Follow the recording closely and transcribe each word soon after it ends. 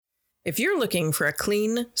If you're looking for a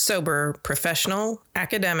clean, sober, professional,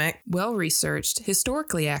 academic, well-researched,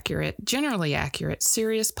 historically accurate, generally accurate,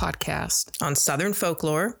 serious podcast on Southern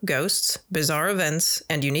folklore, ghosts, bizarre events,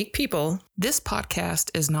 and unique people, this podcast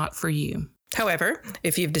is not for you. However,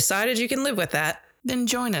 if you've decided you can live with that, then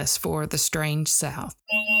join us for The Strange South.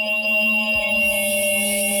 The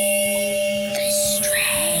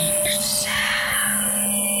Strange South.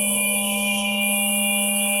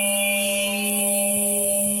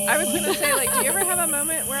 I was going to say, like, do you ever have a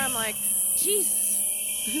moment where I'm like, geez,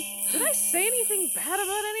 did I say anything bad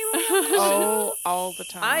about anyone? Oh, all the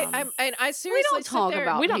time. I seriously we don't talk there,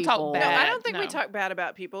 about we don't people. talk bad. No, I don't think no. we talk bad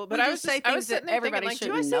about people, but We I just was say I was things that sitting there thinking, everybody like, do I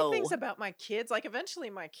shouldn't say know. things about my kids? Like, eventually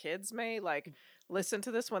my kids may, like, listen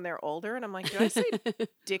to this when they're older, and I'm like, do I say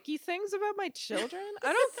dicky things about my children?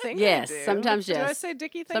 I don't think Yes, I do. sometimes Do I yes. say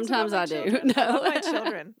dicky things Sometimes about my I do. children? I love No. my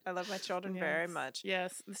children. I love my children very Yes. much.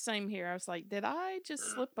 Yes, the same here. I was like, did I just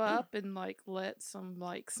slip up and like let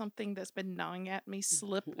something that's been gnawing at me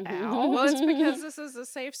slip out? Well, it's because this is a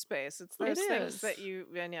safe space. It's those It things is. that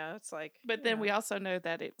it's like. But then we also know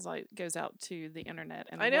that it's like goes out to the internet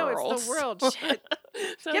and I know, world. it's the world. Shit.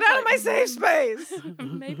 So Get it's out of my like, safe space.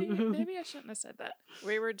 maybe I shouldn't have said that.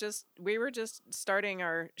 We were just starting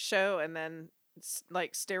our show, and then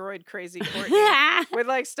like steroid crazy Courtney would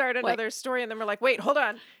like start another story, and then we're like, wait, hold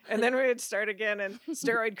on, and then we would start again, and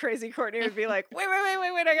steroid crazy Courtney would be like, wait,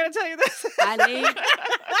 I gotta tell you this.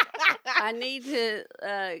 I need to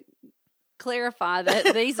clarify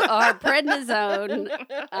that these are prednisone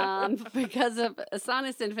because of a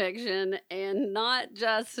sinus infection and not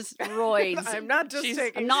just steroids. I'm not just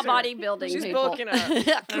taking. I'm not steroids. bodybuilding She's people. bulking up.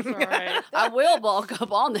 That's all right. I will bulk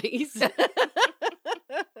up on these.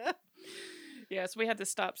 Yes, we had to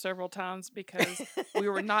stop several times because we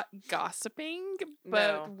were not gossiping,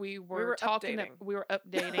 but No, we were updating. we were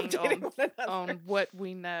updating Updating one another. on what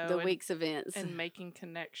we know The and, week's events. and making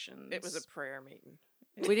connections. It was a prayer meeting.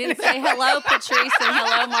 We didn't say hello, Patrice, and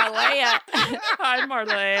hello, Marleah. Hi,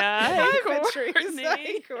 Marleah. Hi, Courtney. Patrice.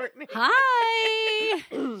 Hi, Courtney. Hi.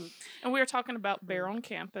 And we were talking about bear on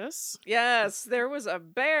campus. Yes, there was a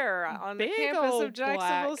bear on the Big campus old of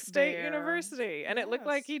Jacksonville black State bear. University, and it looked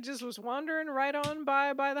like Yes. he just was wandering right on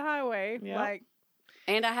by the highway. Yep. Like,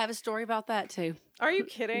 And I have a story about that too. are you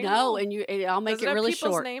kidding? No, and I'll make Does it have really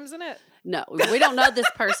people's short. names in it? No, we don't know this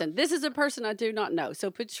person. This is a person I do not know.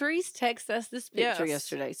 So Patrice texted us this picture Yes.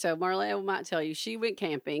 yesterday. So Marleah might tell you she went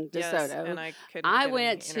camping, DeSoto. and I couldn't. I get on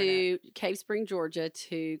went the internet. to Cave Spring, Georgia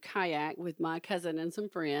to kayak with my cousin and some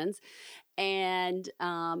friends. And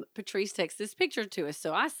Patrice texts this picture to us.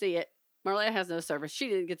 So I see it. Marleah has no service. She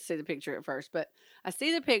didn't get to see the picture at first, but I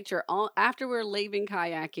see the picture after we're leaving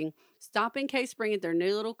kayaking. Stop in Cave Spring at their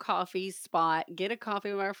new little coffee spot. Get a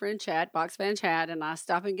coffee with our friend Chad, Box Fan Chad, and I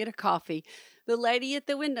stop and get a coffee. The lady at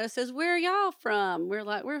the window says, "Where are y'all from?" We're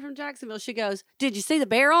like, "We're from Jacksonville." She goes, "Did you see the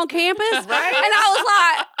bear on campus?" Right? And I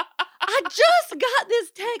was like, I just got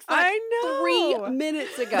this text like I know. 3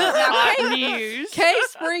 minutes ago. Hot Now, news. Cave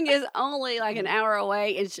Spring is only like an hour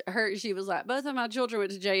away, and she was like, both of my children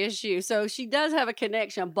went to JSU, so she does have a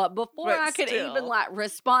connection. But before But I could still. even like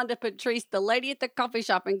respond to Patrice, the lady at the coffee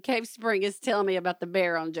shop in Cave Spring is telling me about the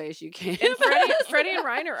bear on JSU campus. And Freddie and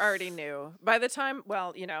Reiner already knew. By the time,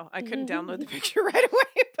 I couldn't download the picture right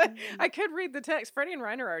away, but I could read the text. Freddie and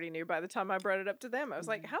Reiner already knew by the time I brought it up to them. I was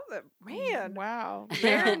like, how the man? Wow.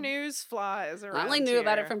 Bear news flies around I only knew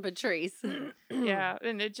about it here. from Patrice. Yeah,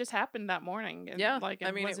 and it just happened that morning. And Yeah, like it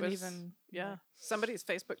I mean, it wasn't was even somebody's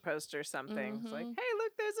Facebook post or something. It's like, Mhm. hey,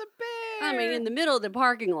 look, there's a bear. I mean, in the middle of the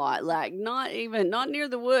parking lot, like not near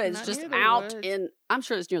the woods, Not just near the out woods. in. I'm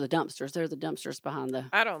sure it's near the dumpsters. There are the dumpsters behind the.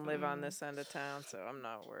 I don't live on this end of town, so I'm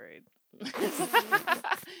not worried.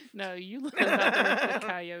 No, you live out there with the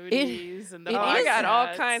coyotes and the it I is got all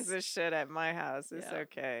bobcats. kinds of shit at my house. It's Yeah.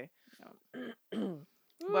 okay.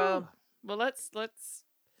 Well, Well, let's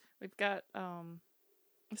we've got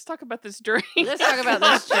let's talk about this drink. Let's talk about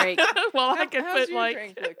this drink. Well, I can how's put your like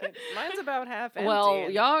drink looking? Mine's about half empty. Well,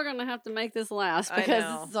 and y'all are gonna have to make this last I because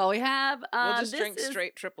know. this is all we have. we'll just this drink is-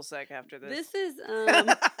 straight triple sec after this. This is.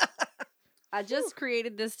 I just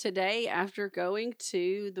created this today after going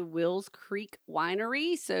to the Wills Creek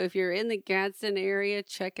Winery. So if you're in the Gadsden area,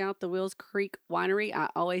 check out the Wills Creek Winery. I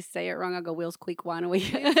always say it wrong. I go Wills Creek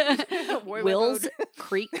Winery. Wills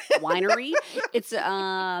Creek Winery. It's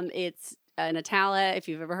in Atala. If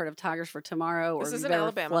you've ever heard of Tigers for Tomorrow, or This if is you've in ever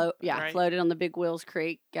Alabama, right? floated on the big Wills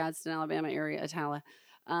Creek, Gadsden, Alabama area, Atala.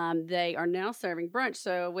 They are now serving brunch.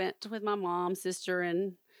 So I went with my mom, sister,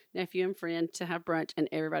 and nephew and friend to have brunch, and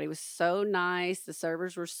everybody was so nice. The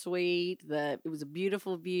servers were sweet. It was a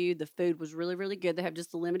beautiful view. The food was really, really good. They have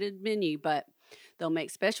just a limited menu, but They'll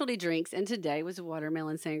make specialty drinks, and today was a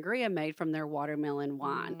watermelon sangria made from their watermelon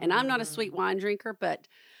wine. And I'm not a sweet wine drinker, but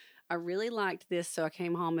I really liked this, so I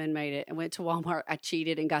came home and made it. I went to Walmart. I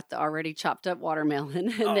cheated and got the already chopped up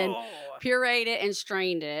watermelon and then pureed it and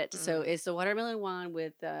strained it. So it's the watermelon wine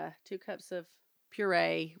with 2 cups of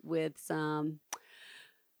puree with some.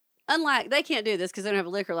 Unlike, they can't do this because they don't have a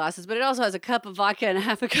liquor license, but it also has a cup of vodka and a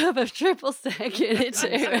half a cup of triple sec in it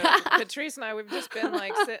too. Patrice and I, we've just been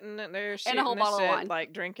like sitting there shooting And a whole bottle of wine.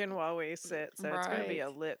 like drinking while we sit. So it's going to be a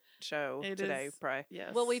lit show today, probably.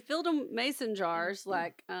 Yes. Well, we filled them mason jars,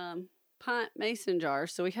 like pint mason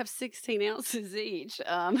jars, so we have 16 ounces each.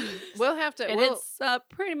 We'll have to. And it's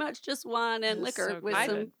pretty much just wine and liquor with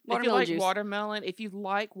some watermelon if you like juice. watermelon, if you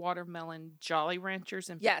like watermelon Jolly Ranchers,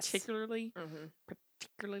 and particularly.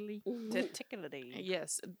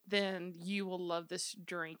 Yes, then you will love this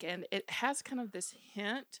drink. And it has kind of this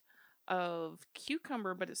hint of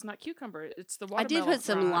cucumber, but it's not cucumber. It's the watermelon. I did put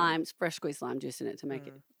some limes, fresh squeezed lime juice in it to make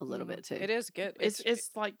it a little bit too. It is good. It's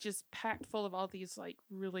like just packed full of all these like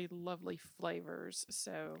really lovely flavors.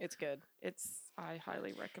 So it's good. I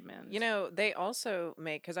highly recommend. You know, they also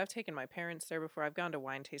make, because I've taken my parents there before. I've gone to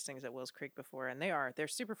wine tastings at Wills Creek before, and they're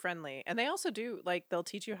super friendly. And they also do, like, they'll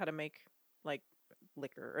teach you how to make like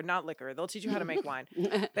liquor, or not liquor, they'll teach you how to make wine.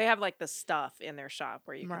 They have like the stuff in their shop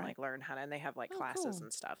where you can like learn how to, and they have like classes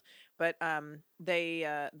and stuff. But they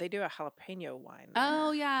do a jalapeno wine there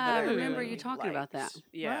Oh yeah, I that remember really you talking about that. liked.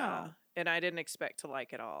 Yeah. Wow. And I didn't expect to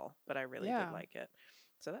like it all, but I really did like it.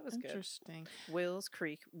 So that was good. Interesting. Wills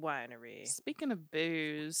Creek Winery. Speaking of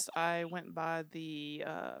booze, I went by the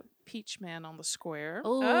Peach Man on the square.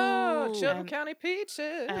 Oh, Chilton County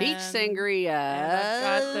Peaches. Peach sangria. And I've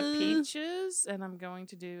got the peaches, and I'm going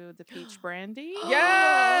to do the peach brandy.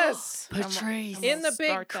 Yes! Patrice. In the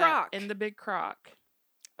big crock. In the big crock.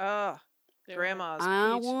 Oh, Grandma's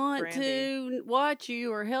I peach want brandy. to watch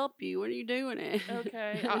you or help you. When are you doing it?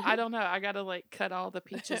 Okay. I don't know. I got to like cut all the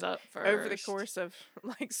peaches up first. Over the course of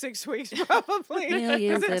like 6 weeks, probably.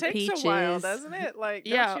 Millions Because of it takes peaches. a while, doesn't it? Like,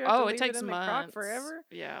 don't you have to it leave takes it in months. the crock forever.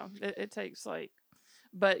 Yeah, it takes like,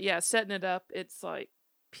 but yeah, setting it up, it's like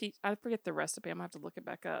peach. I forget the recipe. I'm gonna have to look it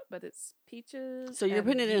back up, but it's peaches. So you're and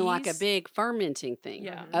putting it in like a yeast. big fermenting thing.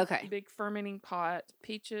 Yeah. Okay. Big fermenting pot,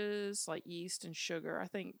 peaches, like yeast and sugar, I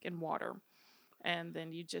think, and water. And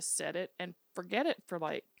then you just set it and forget it for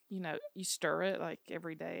like, you stir it like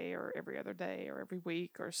every day or every other day or every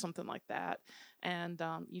week or something like that. And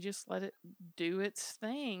you just let it do its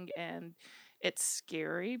thing. And it's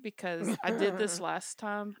scary because I did this last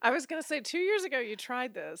time. I was gonna say 2 years ago you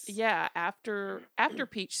tried this. Yeah, after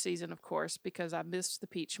peach season, of course, because I missed the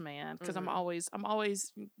Peach Man. Because I'm always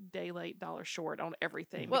day late, dollar short on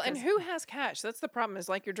everything. Well, and who has cash? That's the problem. Is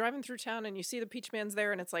like you're driving through town and you see the Peach Man's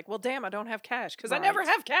there, and it's like, well, damn, I don't have cash because I never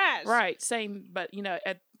have cash. Right, same. But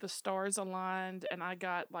at the stars aligned, and I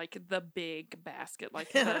got like the big basket,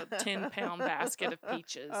 like the 10-pound basket of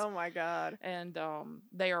peaches. Oh my god! And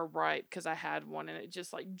they are ripe because I had one, and it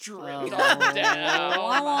just like dripped Oh, all down.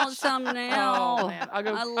 I want some now. Oh man,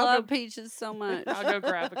 I love peaches so much. I'll go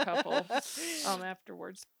grab a couple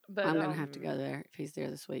afterwards. But I'm gonna have to go there if he's there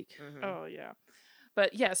this week. Oh yeah.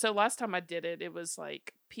 But yeah, so last time I did it, it was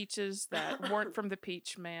like peaches that weren't from the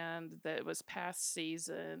Peach Man, that was past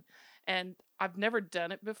season. And I've never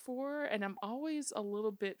done it before, and I'm always a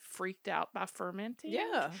little bit freaked out by fermenting.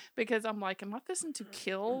 Yeah. Because I'm like, am I fixing to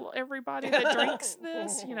kill everybody that drinks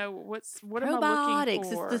this? What am I looking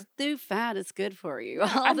Probiotics. for? It's the new fat. It's good for you.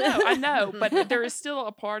 I know, but there is still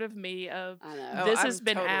a part of me of I know. this I'm has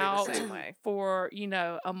been totally the out same way. for,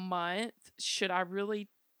 a month. Should I really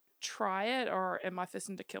try it, or am I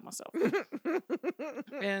fixing to kill myself?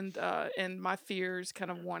 And my fears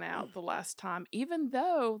kind of won out the last time, even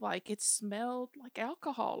though like it smelled like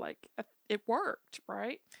alcohol, like it worked,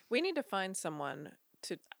 right? We need to find someone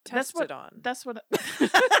to test it on. That's what.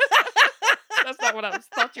 That's not what I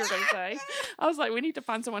thought you were going to say. I was like, we need to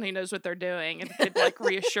find someone who knows what they're doing and could like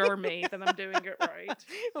reassure me that I'm doing it right.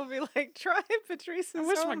 We'll be like, try Patrice's I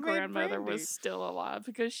wish my homemade grandmother brandy. was still alive,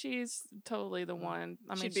 because she's totally the one.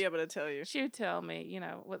 I mean, She'd be able to tell you. she would tell me,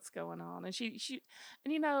 what's going on, and she,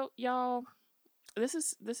 and y'all, this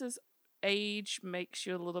is age makes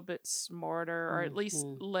you a little bit smarter, or at least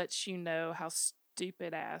lets you know how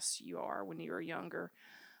stupid ass you are when you were younger.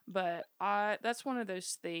 But that's one of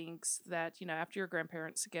those things that, after your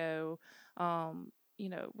grandparents go,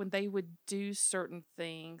 when they would do certain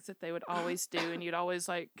things that they would always do, and you'd always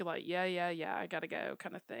like, yeah, I gotta go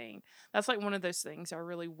kind of thing. That's like one of those things I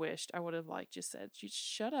really wished I would have like just said, you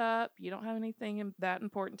shut up. You don't have anything that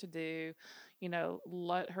important to do.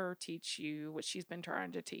 Let her teach you what she's been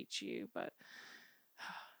trying to teach you. But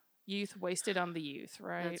youth wasted on the youth,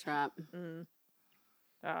 right? That's right. Mm.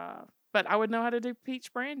 But I would know how to do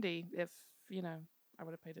peach brandy if, I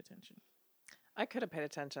would have paid attention. I could have paid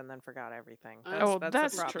attention, then forgot everything.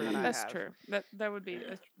 That's the true. problem that I That's have. true. That would be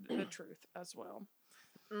the truth as well.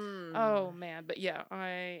 Mm. Oh man, but yeah,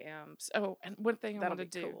 I am. Oh, and one thing I That'll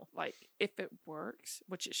want to be do, cool. like if it works,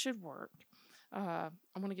 which it should work, I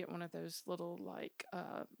want to get one of those little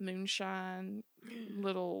moonshine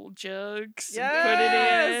little jugs and put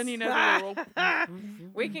it in. The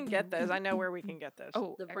little. We can get those. I know where we can get those.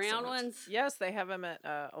 Oh, The brown excellent. ones. Yes, they have them at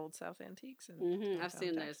Old South Antiques. And I've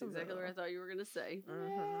seen those. Exactly what I thought you were gonna say.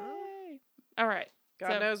 Yay. All right.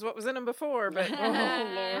 God So- knows what was in them before, but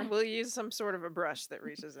Oh, Lord. we'll use some sort of a brush that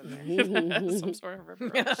reaches in there. Some sort of a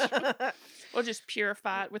brush. We'll just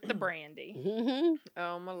purify it with the brandy.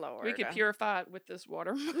 Oh my lord! We could purify it with this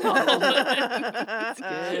watermelon. It's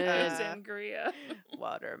good. Sangria.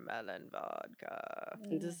 Watermelon vodka.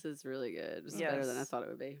 This is really good. It's better than I Yes. thought it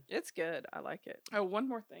would be. It's good. I like it. Oh, one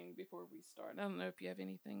more thing before we start. I don't know if you have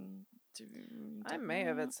anything to. I may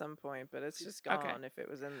have at some point, but it's just Okay. gone if it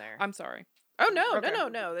was in there. I'm sorry. Oh no, Okay.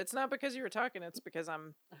 no! It's not because you were talking. It's because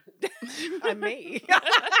I'm me.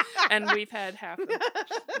 And we've had half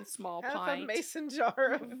a small Half pint. a mason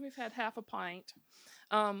jar of We've had half a pint.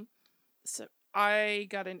 So I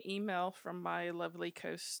got an email from my lovely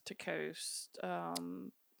Coast to Coast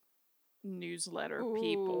newsletter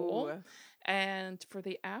people. Ooh. And for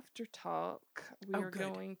the after talk, we Oh, are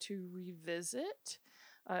good. going to revisit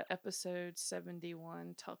episode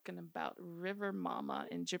 71, talking about River Mama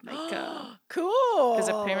in Jamaica. Cool. Because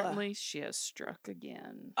apparently she has struck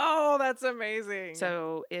again. Oh, that's amazing.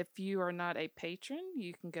 So if you are not a patron,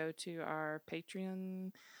 you can go to our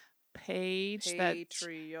Patreon page. That's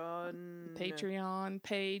Patreon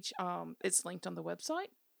page. It's linked on the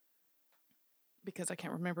website because I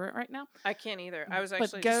can't remember it right now. I can't either. I was But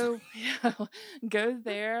actually go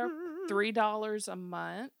there. $3 a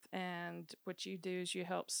month, and what you do is you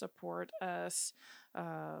help support us.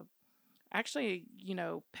 Actually,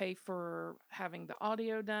 pay for having the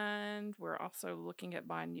audio done. We're also looking at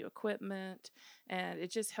buying new equipment, and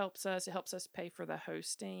it just helps us. It helps us pay for the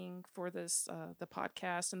hosting for this, the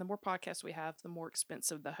podcast. And the more podcasts we have, the more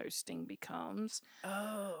expensive the hosting becomes.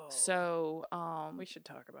 Oh. So, we should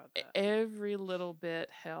talk about that. every little bit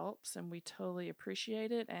helps, and we totally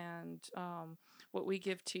appreciate it. And what we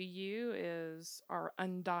give to you is our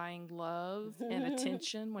undying love and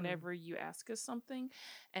attention whenever you ask us something.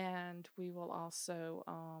 And we will also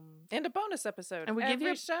And a bonus episode. and we every give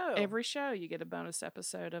you show. every show you get a bonus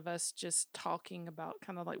episode of us just talking about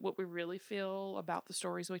kind of like what we really feel about the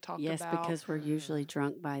stories we talk Yes, about. because we're usually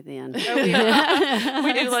drunk by then. Oh, yeah.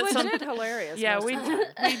 We do It's let some- legit hilarious. Yeah, most we of the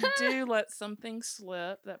time. do let some things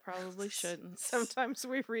slip that probably shouldn't. Sometimes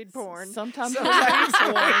we read porn. Sometimes Sometimes we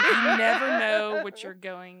read porn. You never know what you're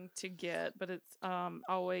going to get, but it's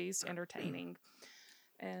always entertaining.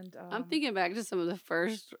 And I'm thinking back to some of the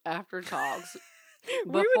first after talks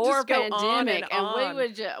We would before just go on pandemic, and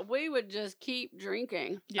on. we would just keep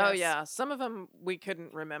drinking. Oh yes. yeah, some of them we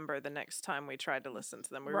couldn't remember the next time we tried to listen to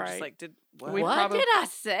them. We were just Right. like, "Did what?" We What probably- did I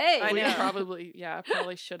say? I we know. I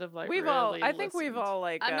probably should have We've really all. I think we've listened. all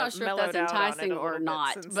like. I'm not sure if mellowed that's out on it enticing a or little bit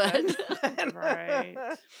not, since but- then. Right.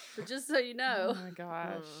 But just so you know. Oh my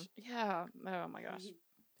gosh. Yeah. Oh my gosh.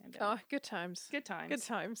 Oh, Pandemic. good times. Good times. Good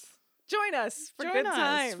times. Join us for Join good us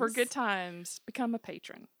times. for good times. Become a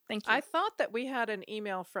patron. Thank you. I thought that we had an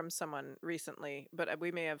email from someone recently, but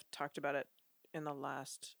we may have talked about it in the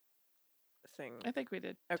last thing. I think we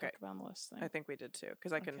did Okay. talk about the list thing. I think we did too,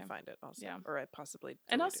 because I couldn't Okay. find it also. Yeah. Or I possibly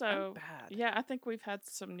And deleted it. I'm also, bad. yeah, I think we've had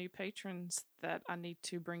some new patrons that I need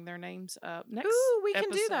to bring their names up next. Ooh, we can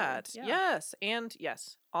do episode. that. Yeah. Yes. And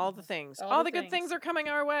yes, all the things. All All the the good things. things are coming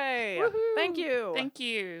our way. Thank Woohoo! you. Thank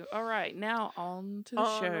you. All right, now on to the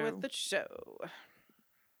On show. with the show.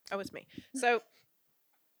 Oh, it's me. So,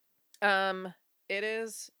 it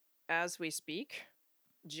is, as we speak,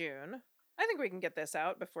 June. I think we can get this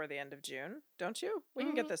out before the end of June, don't you? We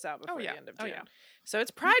can get this out before yeah. the end of Oh, June. yeah. So it's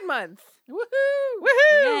Pride Month. Woohoo!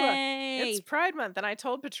 Woohoo! Yay! It's Pride Month, and I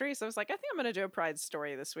told Patrice, I was like, I think I'm going to do a Pride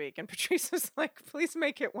story this week. And Patrice was like, please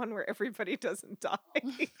make it one where everybody doesn't die.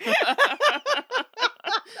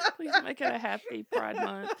 Please make it a happy Pride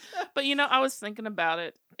Month. But I was thinking about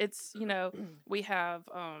it. It's we have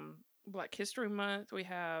Black History Month. We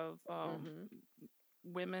have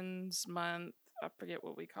Women's Month. I forget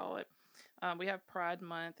what we call it. We have Pride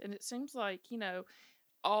Month, and it seems like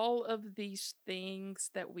all of these things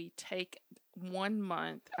that we take 1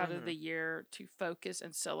 month out of the year to focus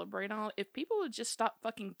and celebrate on. If people would just stop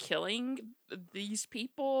fucking killing these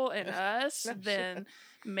people and us, then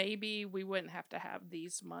maybe we wouldn't have to have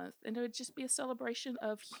these months, and it would just be a celebration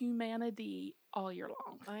of humanity all year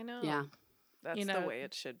long. I know. Yeah. That's the way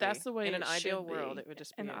it should be. That's the way in it an ideal should world, be. it would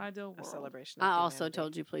just be An ideal a world. celebration. Of I also humanity.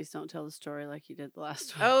 told you, please don't tell the story like you did the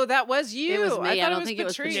last one. Oh, that was you. It was me. I thought don't think it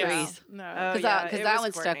was Patrice. Patrice. No. Because yeah, it that was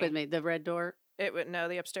one stuck Courtney. with me. The red door. It would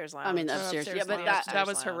the upstairs lounge. I mean, the upstairs. Yeah, but that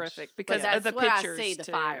was horrific because That's of the what pictures I see, the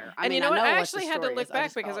too. fire. And you know what? I actually had to look back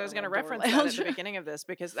just because call I it was a going to red door reference that at lounge. the beginning of this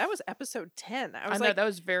because that was episode 10. I was know like, that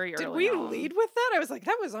was very early. did we on. lead with that? I was like,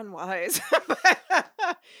 that was unwise.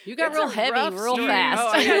 You got It's real a heavy rough real story. fast. Oh,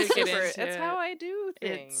 I Get got super. into It's it. how I do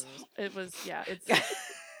things. It was it's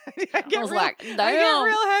I get was real, like, I get damn,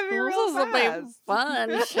 real heavy this real is a big fast.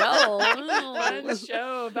 fun show. fun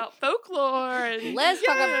show about folklore and Let's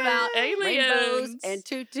talk about aliens rainbows and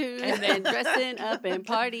tutus and then dressing up and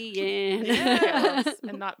partying. Yes,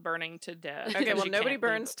 and not burning to death. Okay, because well, you nobody can't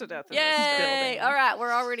burns leave. to death in this Yay! building. All right,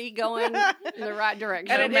 we're already going in the right direction.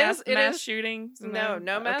 And No it mass, is- it mass is- shootings. No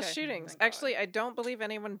mass Okay. shootings. Thank God. Actually, I don't believe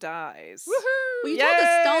anyone dies. Well, you told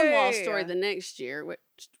the Stonewall Yay! story the next year,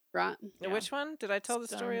 right? Yeah. Which one? Did I tell the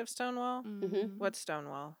story of Stonewall? Mhm. What's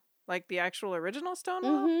Stonewall? Like the actual original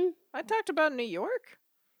Stonewall? Mm-hmm. I talked about New York.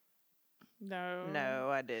 No, No,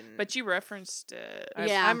 I didn't. But you referenced it.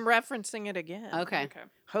 Yeah. I'm referencing it again. Okay.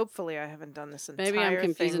 Hopefully, I haven't done this entire Maybe I'm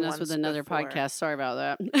confusing thing us with once another before. podcast. Sorry about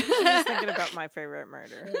that. She's thinking about my favorite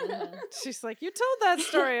murder. She's like, "You told that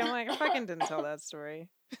story." I'm like, "I fucking didn't tell that story."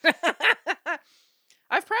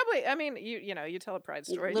 I've probably. I mean, you tell a pride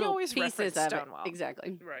story. You Little always pieces reference of Stonewall. it.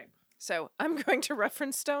 Exactly. Right. So I'm going to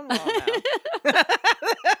reference Stonewall now.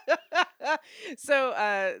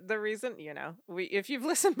 So the reason, if you've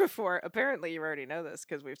listened before, apparently you already know this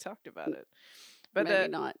because we've talked about it. But Maybe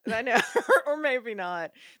not. I know, or maybe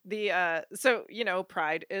not. So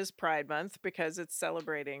Pride is Pride Month because it's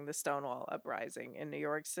celebrating the Stonewall Uprising in New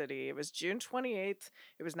York City. It was June 28th.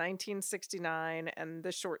 It was 1969, and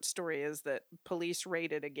the short story is that police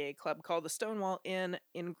raided a gay club called the Stonewall Inn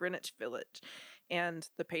in Greenwich Village, and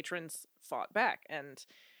the patrons fought back. And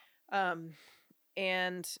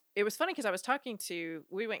it was funny because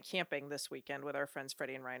we went camping this weekend with our friends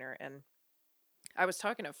Freddie and Reiner, and I was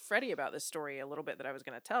talking to Freddie about this story a little bit that I was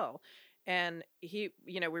going to tell. And we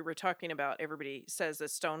were talking about, everybody says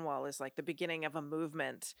that Stonewall is like the beginning of a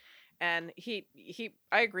movement. And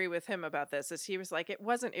I agree with him about this, he was like, it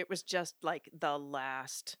was just like the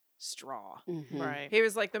last straw. Mhm. Right. He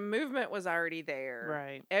was like, the movement was already there.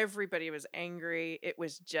 Right. Everybody was angry. It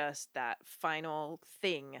was just that final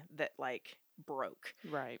thing that like broke.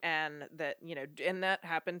 Right. And that, and that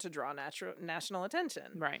happened to draw national attention.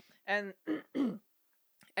 Right. And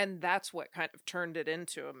and that's what kind of turned it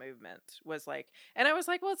into a movement, was like, and I was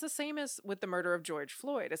like, well, it's the same as with the murder of George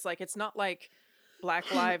Floyd. It's like, it's not like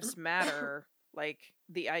Black Lives Matter, like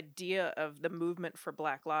the idea of the movement for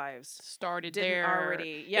Black lives Started didn't there.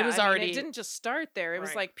 already, yeah, It was I mean, already. it didn't just start there. It was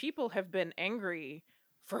Right. like people have been angry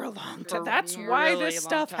for a long For time. a That's why really this long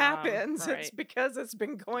stuff time, happens. It's right. because it's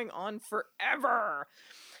been going on forever.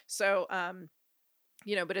 So,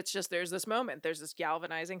 but it's just, there's this moment, there's this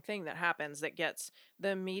galvanizing thing that happens that gets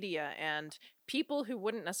the media and people who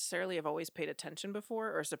wouldn't necessarily have always paid attention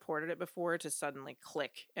before or supported it before to suddenly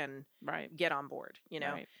click and Right. get on board,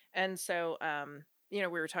 Right. And so, we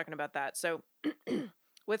were talking about that. So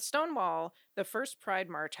with Stonewall, the first Pride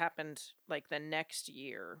March happened like the next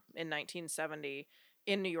year in 1970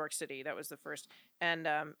 in New York City. That was the first. And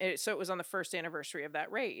so it was on the first anniversary of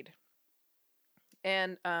that raid.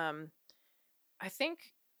 And I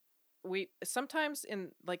think we sometimes in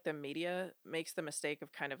like the media makes the mistake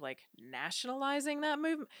of kind of like nationalizing that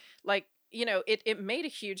movement. Like, it made a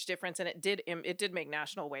huge difference, and it did make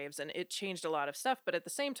national waves, and it changed a lot of stuff. But at the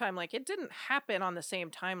same time, like, it didn't happen on the same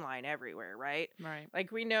timeline everywhere, right? Right.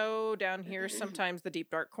 Like, we know down here sometimes the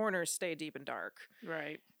deep dark corners stay deep and dark.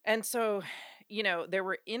 Right. And so, there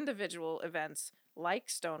were individual events like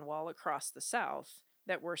Stonewall across the South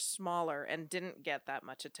that were smaller and didn't get that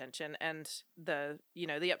much attention. And the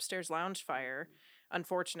upstairs lounge fire,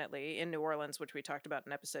 unfortunately, in New Orleans, which we talked about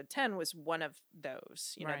in episode 10, was one of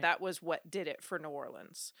those. Right. That was what did it for New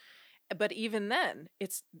Orleans. But even then,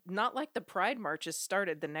 it's not like the Pride marches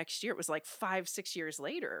started the next year. It was like 5-6 years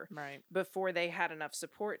later Right. before they had enough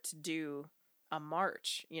support to do a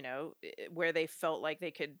march, where they felt like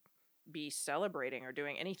they could be celebrating or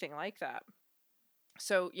doing anything like that.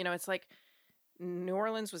 So, it's like New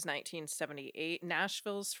Orleans was 1978.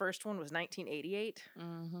 Nashville's first one was 1988.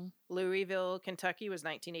 Mm-hmm. Louisville, Kentucky was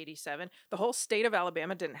 1987. The whole state of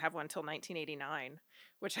Alabama didn't have one until 1989,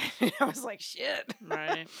 which I was like, shit.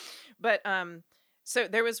 Right. But so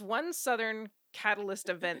there was one Southern Catalyst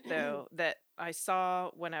event though that I saw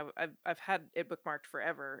when I've had it bookmarked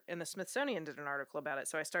forever, and the Smithsonian did an article about it,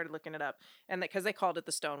 so I started looking it up, and because they called it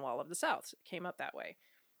the Stonewall of the South, so it came up that way,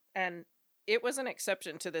 and it was an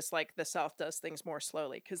exception to this, like the South does things more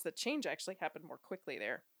slowly, because the change actually happened more quickly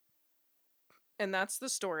there, and that's the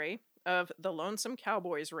story of the Lonesome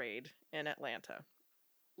Cowboys raid in Atlanta.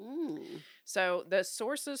 So the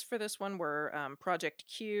sources for this one were Project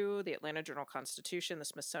Q, the Atlanta Journal-Constitution, the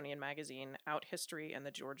Smithsonian Magazine, Out History, and the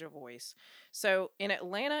Georgia Voice. So in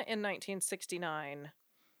Atlanta in 1969,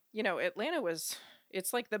 Atlanta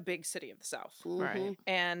it's like the big city of the South, Right.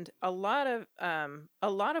 and a lot of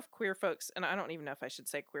queer folks, and I don't even know if I should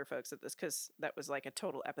say queer folks at this because that was like a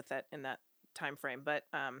total epithet in that time frame, but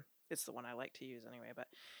it's the one I like to use anyway. But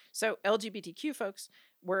so LGBTQ folks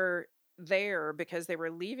were there because they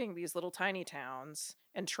were leaving these little tiny towns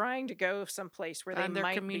and trying to go someplace where they Find their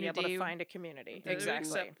might be able to community find a community. to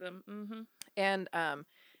Exactly. accept them. Mm-hmm.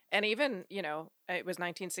 And even, it was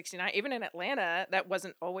 1969, even in Atlanta, that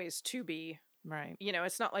wasn't always to be, Right.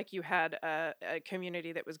 it's not like you had a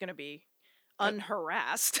community that was going to be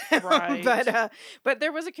unharassed, Right. but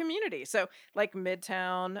there was a community. So like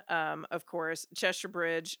Midtown, of course, Cheshire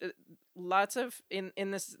Bridge, lots of in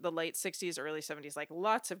the late 60s, early 70s, like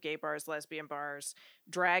lots of gay bars, lesbian bars,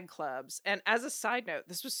 drag clubs. And as a side note,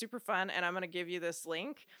 this was super fun, and I'm going to give you this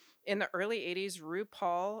link. In the early 80s,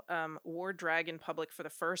 RuPaul wore drag in public for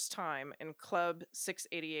the first time in Club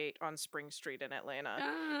 688 on Spring Street in Atlanta.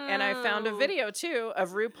 And I found a video too of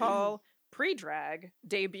RuPaul pre-drag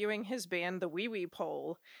debuting his band the Wee Wee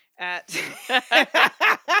Pole at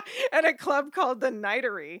at a club called the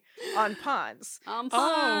Nightery on Ponds.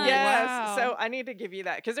 Oh, Yes. wow. So I need to give you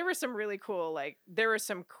that because there were some really cool,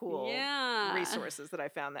 cool resources that I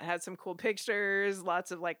found that had some cool pictures,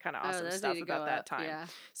 lots of kind of awesome stuff about that time. Yeah.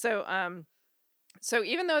 So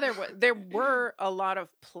even though there were a lot of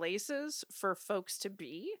places for folks to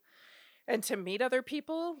be and to meet other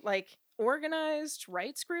people, like organized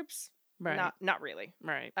rights groups, Right. not really.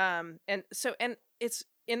 Right. And it's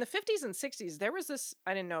in the 50s and 60s, there was this,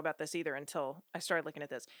 I didn't know about this either until I started looking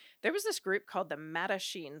at this. There was this group called the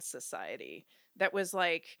Mattachine Society that was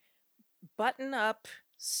like button up,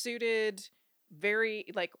 suited, very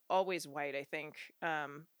always white, I think,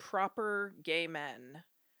 proper gay men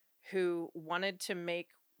who wanted to make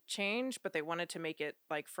change, but they wanted to make it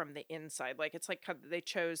from the inside. It's they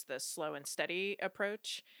chose the slow and steady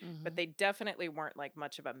approach, but they definitely weren't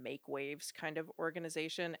much of a make waves kind of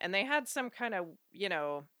organization, and they had some kind of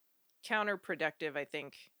counterproductive, I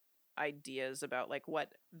think, ideas about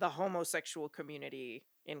what the homosexual community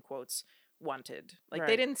in quotes wanted. Right.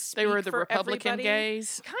 They didn't speak They were the for Republican everybody.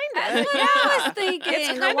 gays. Kind That's of. what I was thinking. It's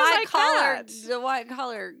The kinda white like collar, that. the white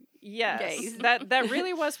collar. Yes, gays. that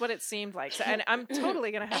really was what it seemed like. So, and I'm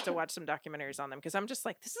totally gonna have to watch some documentaries on them because I'm just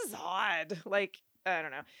this is odd. I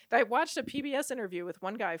don't know. I watched a PBS interview with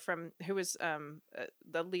one guy who was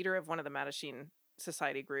the leader of one of the Mattachine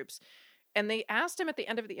Society groups, and they asked him at the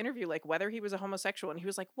end of the interview whether he was a homosexual, and he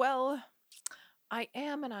was like, "Well, I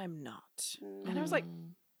am and I'm not." And I was like,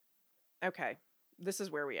 "Okay, this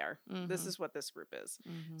is where we are. This is what this group is."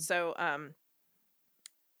 So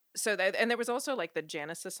and there was also the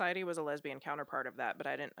Janus Society was a lesbian counterpart of that, but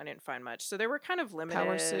I didn't find much. So they were kind of limited.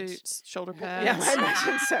 Power suits, shoulder pads. Yeah, I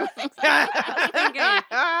imagine so. I was thinking,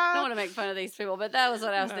 I don't want to make fun of these people, but that was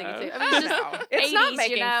what I was thinking too. I mean, it's just It's not 80s,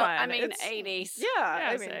 making fun. I mean, It's- 80s. Yeah,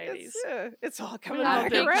 I it's mean, 80s. it's all coming I'm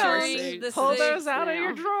back picturing around. the Pull those suits out of now.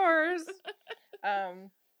 your drawers.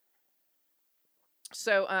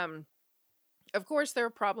 Of course, there are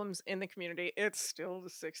problems in the community. It's still the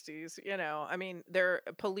 60s, I mean,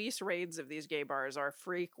 police raids of these gay bars are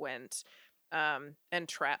frequent. Police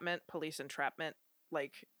entrapment,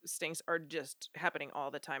 stings are just happening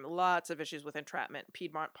all the time. Lots of issues with entrapment.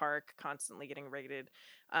 Piedmont Park constantly getting raided.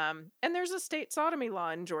 And there's a state sodomy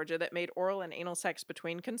law in Georgia that made oral and anal sex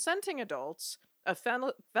between consenting adults a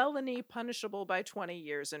felony punishable by 20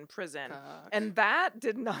 years in prison. And that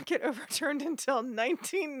did not get overturned until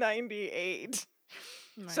 1998.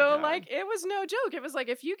 My So, God. it was no joke. It was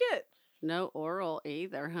if you get... No oral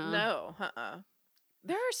either, huh? No,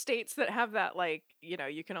 There are states that have that,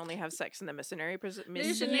 you can only have sex in the missionary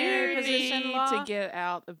position law. to get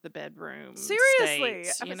out of the bedroom. Seriously.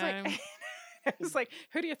 States, I you was know? I was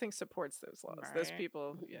who do you think supports those laws? Those Right.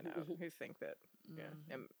 people, who think that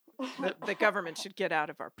the government should get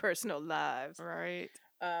out of our personal lives. Right.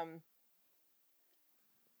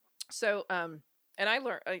 So, and I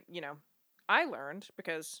learned, I learned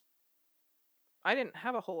because I didn't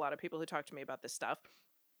have a whole lot of people who talked to me about this stuff.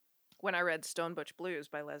 When I read Stone Butch Blues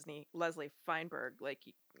by Leslie Feinberg, like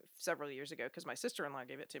several years ago, because my sister-in-law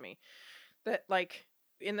gave it to me, that like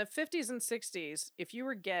in the 50s and 60s, if you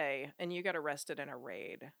were gay and you got arrested in a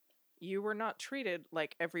raid, you were not treated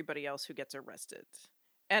like everybody else who gets arrested.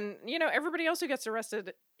 And, everybody else who gets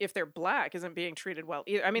arrested, if they're black, isn't being treated well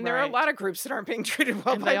either. I mean, there are a lot of groups that aren't being treated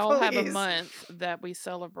well and by they all police. have a month that we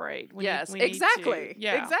celebrate. Yes, we need exactly. to.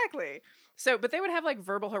 Yeah. Exactly. So, but they would have like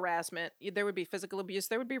verbal harassment. There would be physical abuse.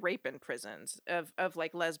 There would be rape in prisons of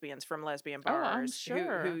like lesbians from lesbian Oh, I'm bars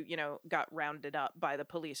sure. who got rounded up by the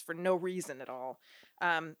police for no reason at all.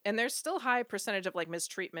 And there's still high percentage of like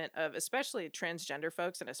mistreatment of especially transgender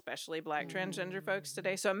folks and especially black transgender folks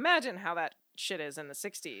today. So imagine how that shit is in the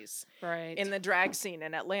 60s. Right. In the drag scene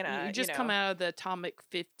in Atlanta. You just come out of the atomic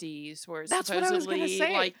 50s where it's That's what I was gonna supposedly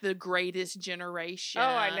say. like the greatest generation Oh,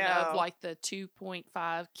 I know. of like the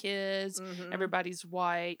 2.5 kids. Mhm. Everybody's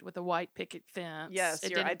white with a white picket fence. Yes,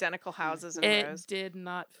 It your didn't- identical houses and It rows. did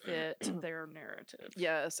not fit their narrative.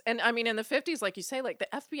 Yes. And I mean, in the 50s, like you say, like the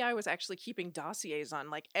FBI was actually keeping dossiers on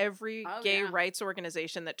like every Oh, gay yeah. rights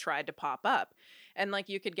organization that tried to pop up. And like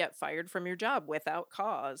you could get fired from your job without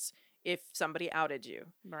cause if somebody outed you.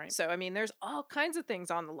 Right. So, I mean, there's all kinds of things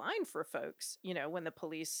on the line for folks, when the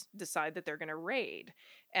police decide that they're going to raid.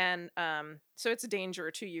 And so it's a danger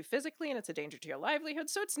to you physically and it's a danger to your livelihood.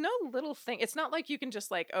 So it's no little thing. It's not like you can just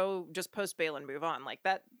like, just post bail and move on. Like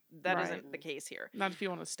that Right. isn't the case here. Not if you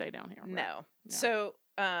want to stay down here. Right? No. Yeah. So,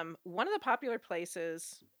 one of the popular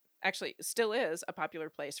places, actually still is a popular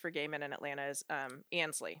place for gay men in Atlanta, is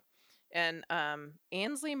Ansley. And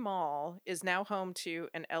Ansley Mall is now home to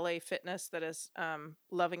an LA Fitness that is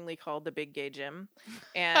lovingly called the Big Gay Gym,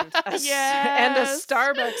 and and a Yes.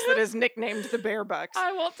 Starbucks that is nicknamed the Bear Bucks.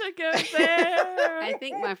 I want to go there. I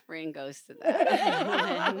think my friend goes to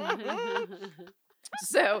that.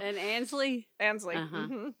 So And Ansley? Ansley. Uh-huh.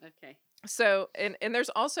 Mhm. Okay. So and there's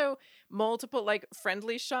also multiple like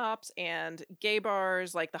friendly shops and gay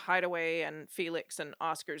bars like the Hideaway and Felix and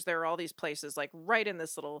Oscars. There are all these places like right in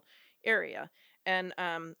this little area. And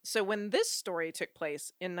so when this story took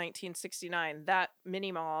place in 1969, that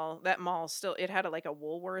mall still, it had like a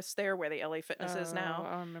Woolworths there where the LA Fitness is now.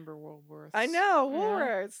 I remember Woolworths. I know, Yeah.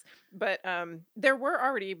 Woolworths. But there were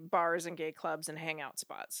already bars and gay clubs and hangout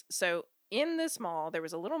spots. So in this mall, there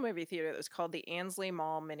was a little movie theater that was called the Ansley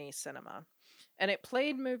Mall Mini Cinema. And it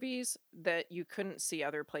played movies that you couldn't see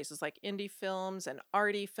other places, like indie films and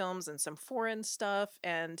arty films and some foreign stuff.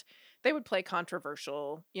 And they would play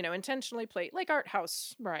controversial, intentionally play, like art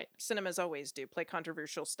house Right. cinemas always do, play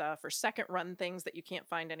controversial stuff or second run things that you can't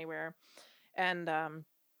find anywhere. And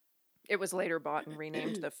it was later bought and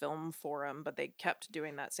renamed the Film Forum, but they kept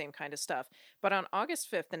doing that same kind of stuff. But on August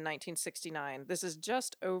 5th in 1969, this is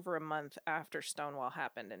just over a month after Stonewall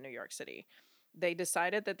happened in New York City, they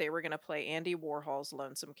decided that they were going to play Andy Warhol's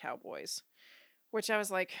Lonesome Cowboys, which I was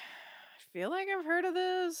like, I feel like I've heard of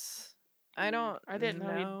this. I didn't know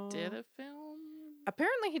know he did a film.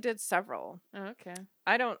 Apparently he did several. Oh, okay.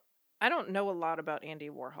 I don't know a lot about Andy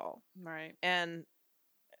Warhol. Right. And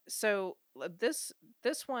so this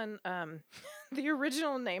one, the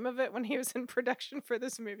original name of it when he was in production for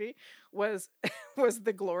this movie was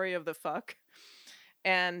The Glory of the Fuck.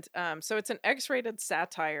 And so it's an X-rated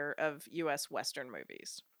satire of U.S. Western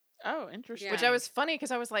movies. Oh, interesting. Yeah. Which I was funny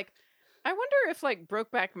because I was like, I wonder if like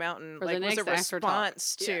Brokeback Mountain For the like was a next aftertalk.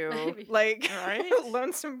 response Yeah, to maybe. like Right.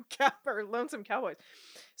 Lonesome Cowboys.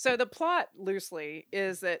 So the plot loosely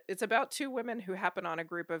is that it's about two women who happen on a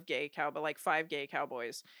group of gay cowboy, like 5 gay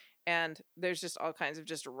cowboys. And there's just all kinds of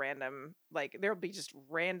just random, like there'll be just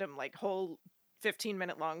random like whole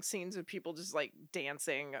 15-minute long scenes of people just like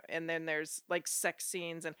dancing. And then there's like sex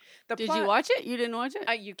scenes and the Did plot, you watch it? You didn't watch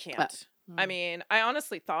it? you can't. I Mm. mean, I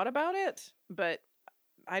honestly thought about it, but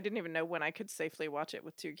I didn't even know when I could safely watch it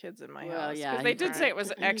with 2 kids in my Well, house. yeah, 'Cause they you did can't. say it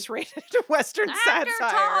was X-rated Western After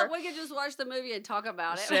satire. talk, we could just watch the movie and talk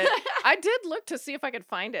about it. Shit. I did look to see if I could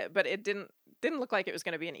find it, but it didn't look like it was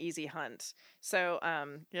going to be an easy hunt. So,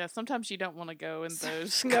 Yeah, sometimes you don't want to go in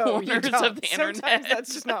those no, you corners don't. of the internet. Sometimes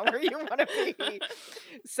that's just not where you want to be.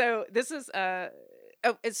 So this is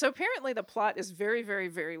so apparently the plot is very, very,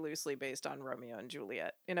 very loosely based on Romeo and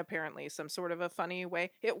Juliet in apparently some sort of a funny way.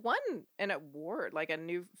 It won an award, like a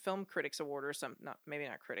new film critics award or maybe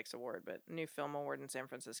not critics award, but new film award in San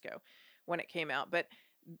Francisco when it came out. But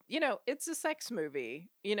it's a sex movie.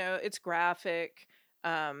 It's graphic.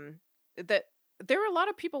 That there were a lot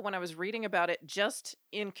of people when I was reading about it just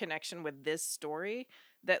in connection with this story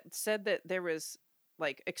that said that there was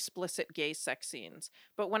like explicit gay sex scenes.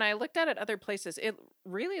 But when I looked at it other places, it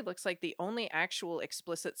really looks like the only actual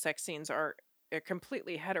explicit sex scenes are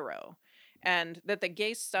completely hetero, and that the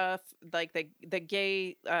gay stuff, like the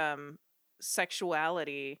gay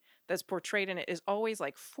sexuality that's portrayed in it is always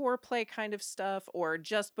like foreplay kind of stuff, or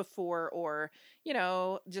just before, or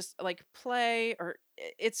just like play, or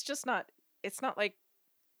it's not like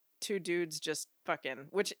two dudes just fucking,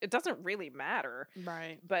 which it doesn't really matter,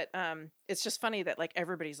 Right. but it's just funny that like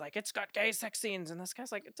everybody's like, it's got gay sex scenes, and this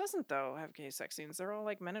guy's like, it doesn't though have gay sex scenes. They're all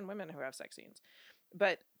like men and women who have sex scenes.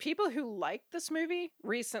 But people who liked this movie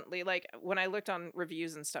recently, like when I looked on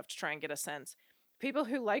reviews and stuff to try and get a sense, people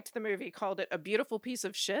who liked the movie called it a beautiful piece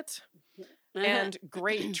of shit and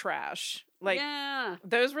great trash. Like, yeah.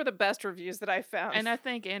 those were the best reviews that I found. And I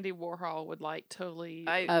think Andy Warhol would like totally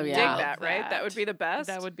I Oh, dig yeah. that, right? That would be the best.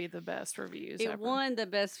 That would be the best reviews It ever. won the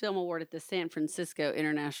best film award at the San Francisco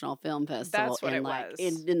International Film Festival. That's what in it like was.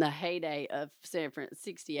 in the heyday of San Francisco.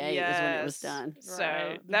 68 is when it was done. So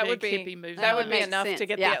Right. The that big would be hippie movie. that would be makes enough to sense.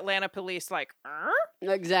 get Yeah. the Atlanta police like,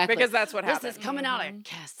 Exactly. because that's what this happened. is coming out of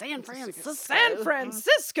Mhm. San Francisco. San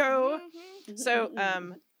Francisco. Mhm.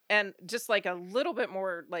 So, and just like a little bit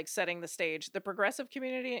more like setting the stage, the progressive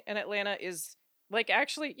community in Atlanta is like,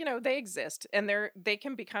 actually, they exist, and they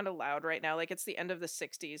can be kind of loud right now. Like, it's the end of the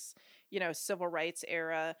 60s, civil rights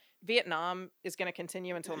era. Vietnam is going to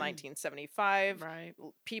continue until 1975. Right.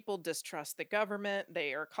 People distrust the government.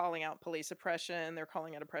 They are calling out police oppression. They're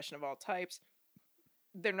calling out oppression of all types.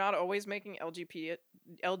 They're not always making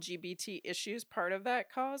LGBT issues part of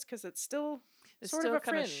that cause, because it's still It's sort still of a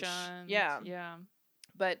kind of fringe. shunned. Yeah. Yeah.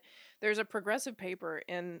 But there's a progressive paper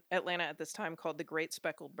in Atlanta at this time called The Great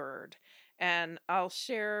Speckled Bird. And I'll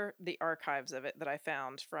share the archives of it that I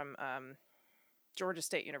found from Georgia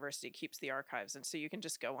State University keeps the archives. And so you can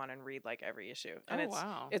just go on and read like every issue. And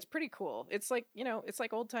wow. it's pretty cool. It's like, it's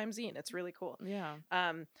like old time zine. It's really cool. Yeah.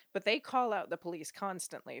 But they call out the police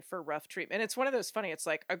constantly for rough treatment. And it's one of those funny, it's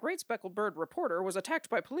like, a great speckled bird reporter was attacked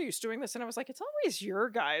by police doing this. And I was like, it's always your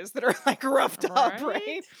guys that are like roughed up,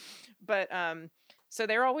 right? But so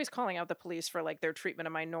they're always calling out the police for like their treatment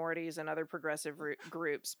of minorities and other progressive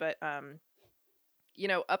groups. But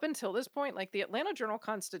up until this point, like the Atlanta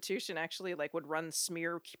Journal-Constitution actually like would run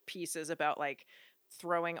smear pieces about like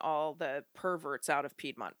throwing all the perverts out of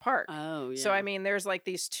Piedmont Park. Oh, yeah. So I mean, there's like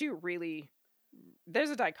these two there's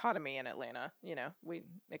a dichotomy in Atlanta. We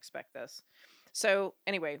expect this. So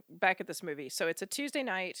anyway, back at this movie. So it's a Tuesday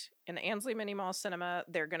night in the Ansley Mini Mall Cinema.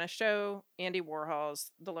 They're going to show Andy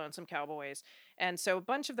Warhol's The Lonesome Cowboys. And so a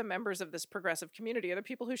bunch of the members of this progressive community are the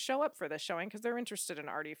people who show up for this showing because they're interested in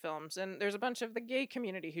arty films. And there's a bunch of the gay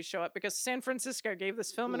community who show up because San Francisco gave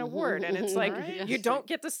this film an award. And it's like, Right. you don't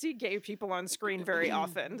get to see gay people on screen very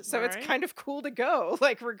often. So it's Right. kind of cool to go,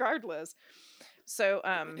 like, regardless. So,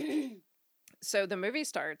 so the movie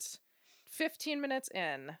starts. 15 minutes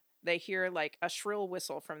in, they hear like a shrill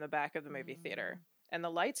whistle from the back of the movie theater, and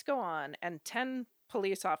the lights go on, and 10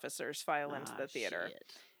 police officers file into the theater.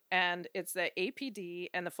 Shit. And it's the APD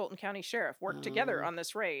and the Fulton County Sheriff work together on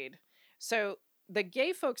this raid. So the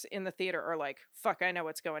gay folks in the theater are like, fuck, I know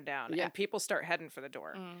what's going down. Yeah. And people start heading for the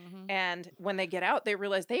door. Mhm. And when they get out, they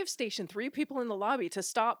realize they have stationed 3 people in the lobby to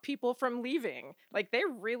stop people from leaving. Like, they're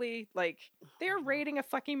really like, they're raiding a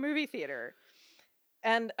fucking movie theater.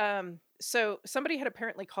 And so somebody had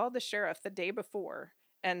apparently called the sheriff the day before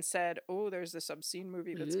and said, "Oh, there's this obscene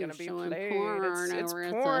movie that's going to be showing played. porn It's over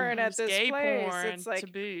at porn at It's this gay place." porn It's like,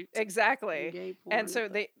 to boot. exactly. Gay porn And so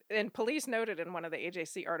stuff. police noted in one of the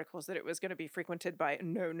AJC articles that it was going to be frequented by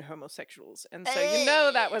known homosexuals. And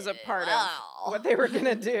so that was a part of what they were going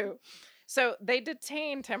to do. So they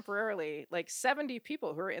detained temporarily like 70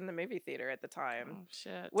 people who were in the movie theater at the time. Oh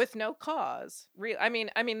shit. With no cause. I mean,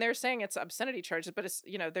 they're saying it's obscenity charges, but it's,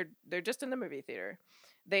 they're just in the movie theater.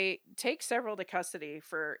 They take several to custody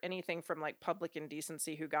for anything from like public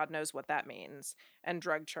indecency, who God knows what that means, and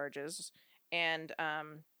drug charges. And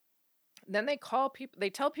then they tell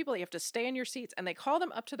people you have to stay in your seats, and they call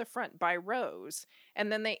them up to the front by rows,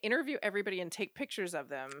 and then they interview everybody and take pictures of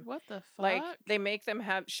them. What the fuck? Like, they make them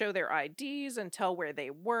show their IDs and tell where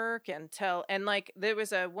they work and like, there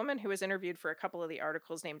was a woman who was interviewed for a couple of the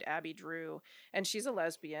articles named Abby Drew, and she's a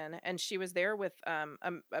lesbian, and she was there with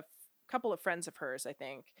a couple of friends of hers, I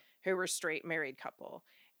think, who were straight married couple.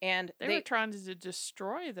 And they were trying to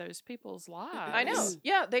destroy those people's lives. I know.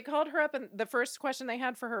 Yeah, they called her up, and the first question they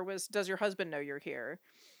had for her was, "Does your husband know you're here?"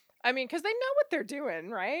 I mean, because they know what they're doing,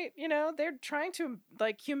 right? They're trying to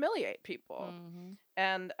like humiliate people. Mhm.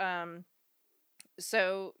 And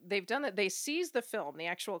so they've done that. They seized the film, the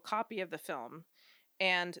actual copy of the film,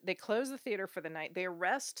 and they close the theater for the night. They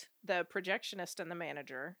arrest the projectionist and the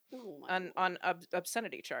manager on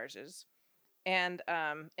obscenity charges. And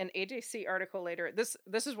an AJC article later,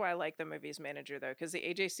 this is why I like the movie's manager, though, because the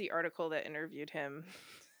AJC article that interviewed him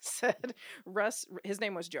said his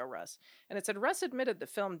name was Joe Russ, and it said Russ admitted the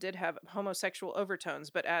film did have homosexual overtones,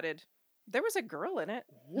 but added there was a girl in it.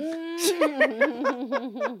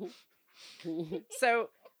 So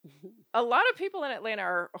a lot of people in Atlanta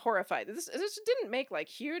are horrified. This didn't make like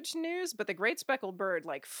huge news, but the great speckled bird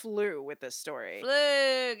like flew with this story.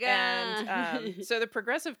 And so the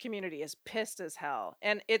progressive community is pissed as hell.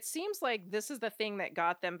 And it seems like this is the thing that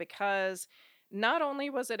got them, because not only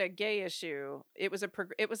was it a gay issue, it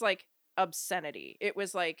was like obscenity. It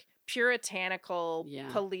was like puritanical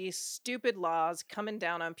police, stupid laws coming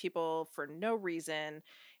down on people for no reason.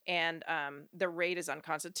 And the raid is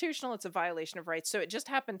unconstitutional. It's a violation of rights. So it just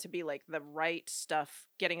happened to be like the right stuff,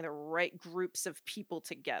 getting the right groups of people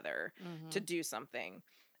together to do something.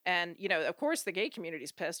 And, you know, of course, the gay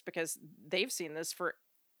community's pissed because they've seen this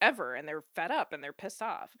forever and they're fed up and they're pissed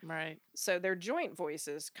off. Right. So their joint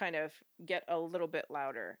voices kind of get a little bit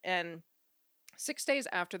louder. And 6 days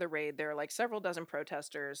after the raid, there are like several dozen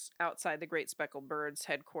protesters outside the Great Speckled Bird's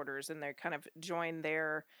headquarters, and they kind of join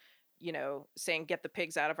their, you know, saying, get the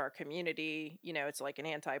pigs out of our community. You know, it's like an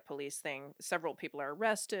anti-police thing. Several people are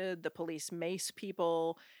arrested. The police mace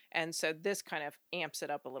people. And so this kind of amps it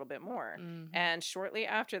up a little bit more. And shortly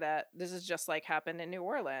after that, this is just like happened in New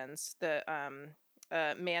Orleans. The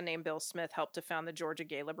man named Bill Smith helped to found the Georgia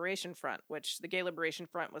Gay Liberation Front, which the Gay Liberation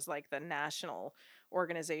Front was like the national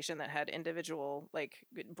organization that had individual like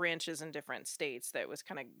branches in different states that was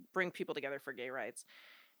kind of bring people together for gay rights.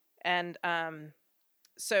 And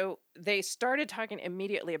so they started talking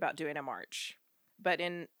immediately about doing a march. But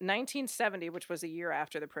in 1970, which was a year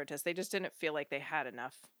after the protest, they just didn't feel like they had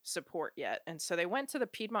enough support yet. And so they went to the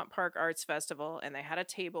Piedmont Park Arts Festival, and they had a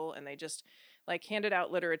table, and they just like handed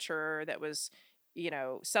out literature that was, you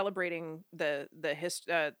know, celebrating the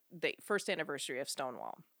first anniversary of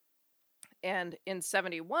Stonewall. And in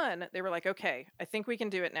 71, they were like, okay, I think we can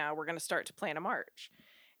do it now. We're going to start to plan a march,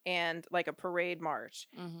 and like a parade march.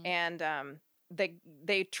 And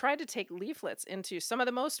they tried to take leaflets into some of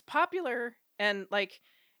the most popular and like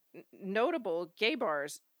notable gay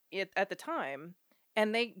bars at the time,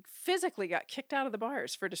 and they physically got kicked out of the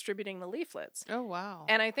bars for distributing the leaflets. Oh, wow.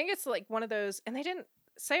 And I think it's like one of those, and they didn't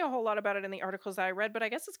say a whole lot about it in the articles that I read, but I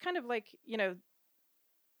guess it's kind of like, you know,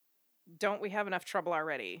 don't we have enough trouble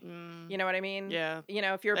already? You know what I mean? Yeah. You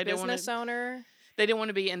know, if you're a business owner, they didn't want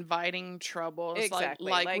to be inviting trouble. It's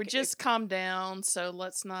exactly. Like we just calm down, so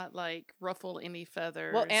let's not like ruffle any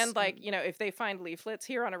feathers. Well, and like, you know, if they find leaflets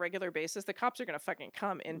here on a regular basis, the cops are going to fucking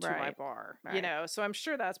come into my bar, you know? So I'm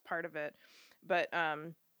sure that's part of it. But,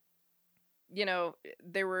 you know,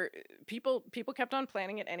 there were people kept on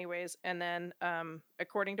planning it anyways. And then,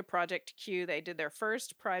 according to Project Q, they did their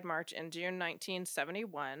first Pride March in June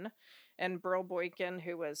 1971. And Burl Boykin,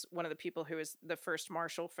 who was one of the people who was the first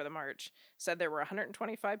marshal for the march, said there were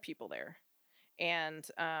 125 people there. And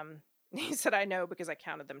he said, I know because I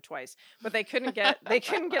counted them twice. But they couldn't get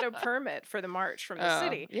a permit for the march from the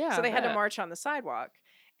city. Yeah, so they had to march on the sidewalk.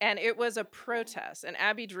 And it was a protest. And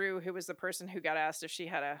Abby Drew, who was the person who got asked if she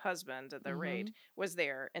had a husband at the raid, was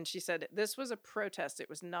there. And she said, this was a protest. It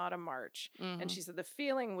was not a march. And she said the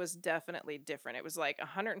feeling was definitely different. It was like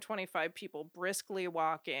 125 people briskly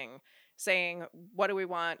walking, saying, what do we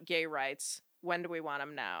want? Gay rights. When do we want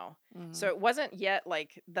them now? So it wasn't yet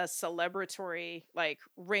like the celebratory, like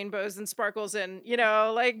rainbows and sparkles and, you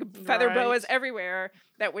know, like feather boas everywhere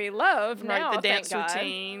that we love now. The dance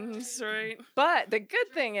routines, right? But the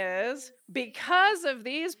good thing is, because of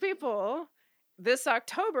these people, this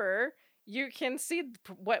October, you can see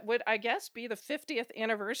what would, I guess, be the 50th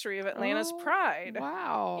anniversary of Atlanta's Pride.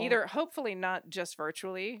 Wow. Either, hopefully not just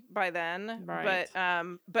virtually by then,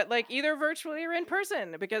 but like either virtually or in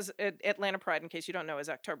person, because Atlanta Pride, in case you don't know, is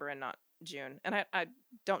October and not June. And I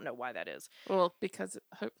don't know why that is. Well, because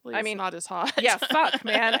hopefully it's not as hot. Yeah, fuck,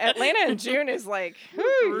 man. Atlanta in June is like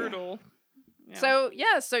brutal.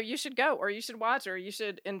 Yeah. So you should go, or you should watch, or you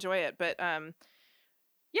should enjoy it. But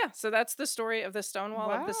yeah, so that's the story of the Stonewall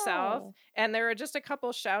of the South. And there are just a couple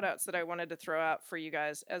shout outs that I wanted to throw out for you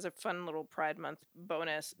guys as a fun little Pride Month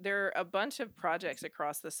bonus. There are a bunch of projects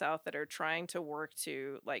across the South that are trying to work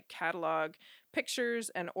to like catalog pictures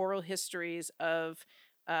and oral histories of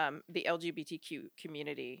the LGBTQ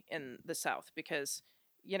community in the South, because,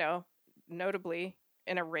 you know, notably,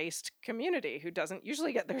 an erased community who doesn't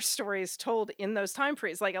usually get their stories told in those time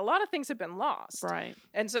periods. Like, a lot of things have been lost. Right.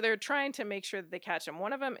 And so they're trying to make sure that they catch them.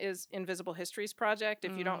 One of them is Invisible Histories Project.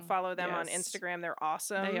 If you don't follow them on yes. Instagram, they're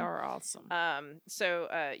awesome. They are awesome.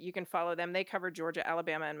 So you can follow them. They cover Georgia,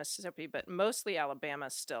 Alabama, and Mississippi, but mostly Alabama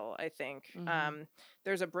still, I think.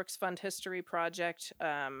 There's a Brooks Fund History Project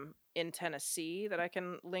in Tennessee that I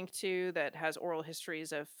can link to that has oral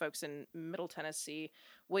histories of folks in Middle Tennessee.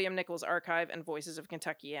 William Nichols Archive and Voices of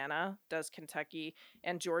Kentuckiana does Kentucky.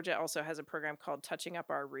 And Georgia also has a program called Touching Up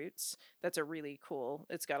Our Roots. That's a really cool,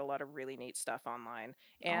 it's got a lot of really neat stuff online.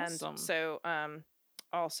 And Awesome. so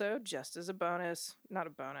also, just as a bonus, not a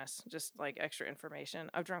bonus, just like extra information,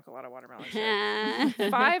 I've drunk a lot of watermelon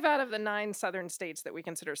shit. 5 out of the 9 southern states that we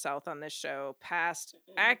consider south on this show passed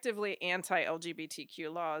actively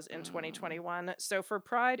anti-LGBTQ laws in 2021. So for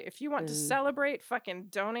Pride, if you want to celebrate, fucking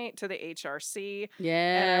donate to the HRC.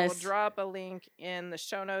 Yes. And I will drop a link in the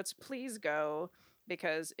show notes. Please go,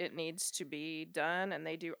 because it needs to be done, and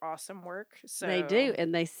they do awesome work. So They do,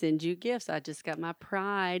 and they send you gifts. I just got my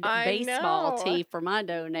Pride baseball know. tee for my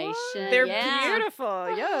donation. They're Yeah.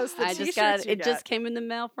 beautiful. Yes, the I just t-shirts got you it. Just came in the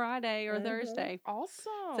mail Friday or Mhm. Thursday.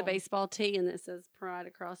 Awesome. It's a baseball tee, and it says Pride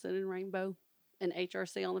across it in rainbow, and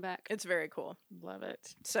HRC on the back. It's very cool. Love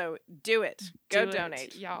it. So do it. Go Do it,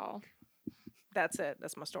 donate. y'all. That's it.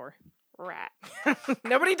 That's my story. Rat.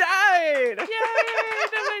 Nobody died. Yay!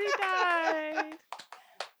 Nobody died.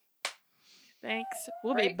 Thanks.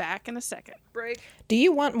 We'll be Break. back in a second. Break. Do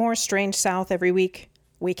you want more Strange South every week?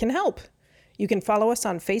 We can help. You can follow us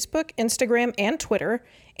on Facebook, Instagram, and Twitter,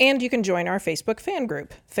 and you can join our Facebook fan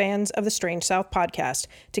group, Fans of the Strange South Podcast,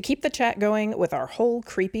 to keep the chat going with our whole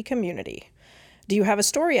creepy community. Do you have a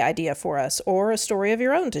story idea for us or a story of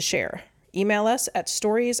your own to share? Email us at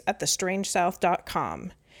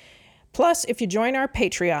stories@thestrangesouth.com. Plus, if you join our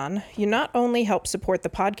Patreon, you not only help support the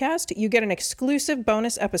podcast, you get an exclusive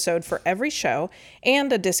bonus episode for every show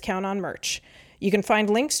and a discount on merch. You can find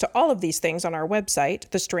links to all of these things on our website,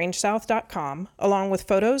 thestrangesouth.com, along with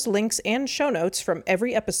photos, links, and show notes from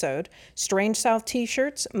every episode, Strange South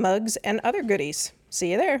t-shirts, mugs, and other goodies.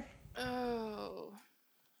 See you there. Oh.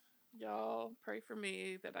 Y'all pray for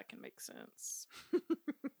me that I can make sense.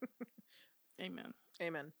 Amen.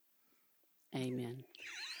 Amen. Amen.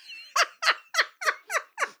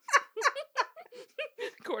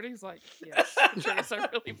 Courtney's like, yes, Trace, I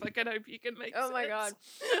really fucking hope you can make sense. Oh my God.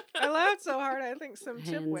 I laughed so hard, I think some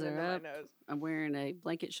chip Hands went into are my up. nose. I'm wearing a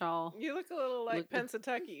blanket shawl. You look a little like Look-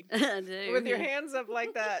 Pennsatucky I do. with your hands up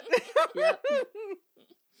like that. Yep.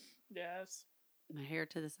 Yes. My hair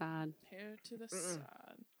to the side. Hair to the Mm-mm.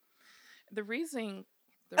 side. The reason.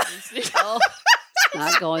 Oh,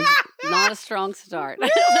 not going. Not a strong start.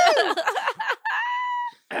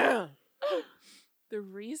 The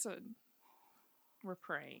reason we're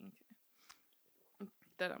praying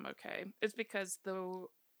that I'm okay is because the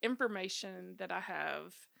information that I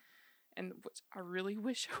have, and which I really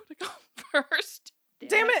wish I would have gone first.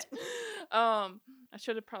 Damn it. I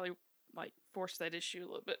should have probably like forced that issue a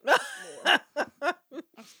little bit more.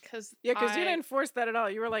 Because Yeah, because you didn't force that at all.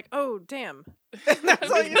 You were like, "Oh, damn."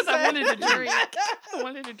 because all you I wanted to said. drink. I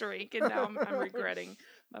wanted to drink, and now I'm regretting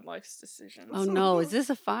my life's decisions. Oh no, is this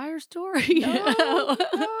a fire story? No.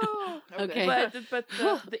 Okay. But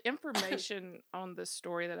the information on the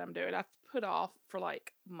story that I'm doing, I've put off for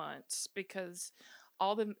like months because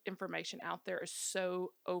all the information out there is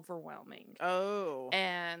so overwhelming. Oh.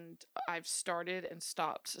 And I've started and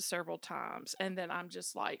stopped several times. And then I'm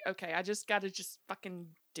just like, okay, I just got to just fucking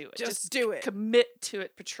do it. Just do it. Commit to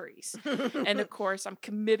it, Patrice. And of course, I'm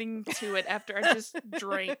committing to it after I just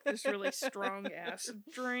drank this really strong ass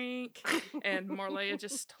drink. And Marleah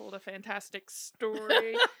just told a fantastic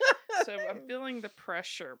story. So I'm feeling the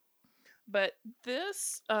pressure. But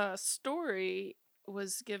this story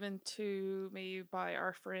was given to me by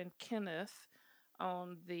our friend Kenneth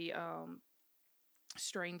on the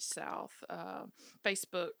Strange South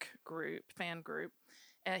Facebook group, fan group.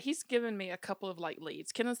 And he's given me a couple of like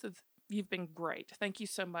leads. Kenneth, you've been great. Thank you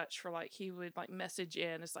so much for like, he would like message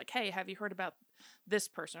in. It's like, hey, have you heard about this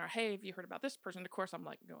person? Or hey, have you heard about this person? Of course, I'm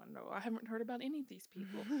like going, no, I haven't heard about any of these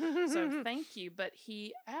people. So thank you. But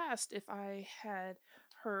he asked if I had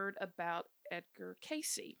heard about Edgar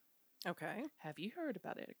Casey. Okay. Have you heard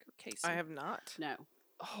about Edgar Casey? I have not. No.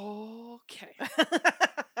 Okay.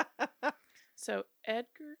 So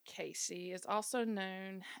Edgar Casey is also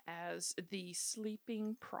known as the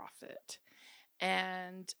Sleeping Prophet.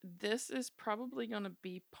 And this is probably going to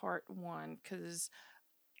be part 1 because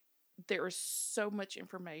there is so much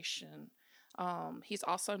information. He's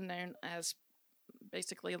also known as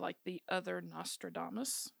basically like the other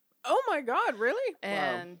Nostradamus. Oh my God, really?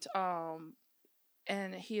 And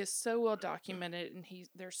he is so well documented, and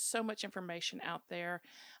there's so much information out there.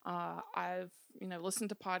 I've listened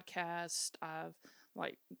to podcasts, I've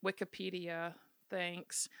like Wikipedia,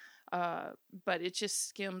 thanks, but it just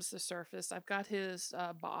skims the surface. I've got his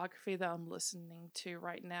biography that I'm listening to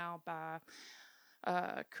right now by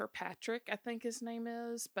Patrice, I think his name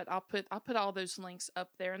is. But I'll put all those links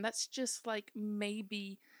up there, and that's just like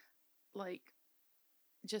maybe like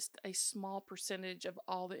just a small percentage of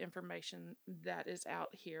all the information that is out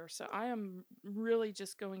here. So I am really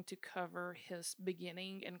just going to cover his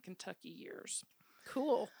beginning in Kentucky years.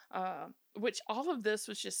 Cool. Which all of this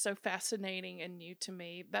was just so fascinating and new to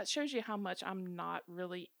me. That shows you how much I'm not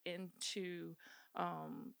really into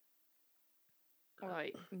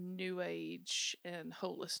like new age and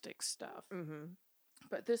holistic stuff. Mm-hmm.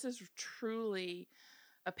 But this is truly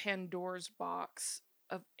a Pandora's box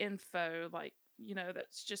of info, like,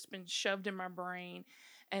 that's just been shoved in my brain.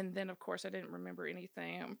 And then, of course, I didn't remember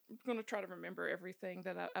anything. I'm going to try to remember everything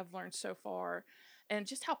that I've learned so far. And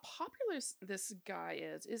just how popular this guy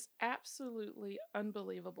is absolutely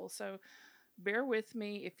unbelievable. So bear with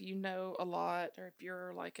me if you know a lot, or if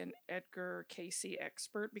you're like an Edgar Cayce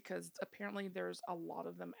expert, because apparently there's a lot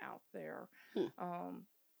of them out there.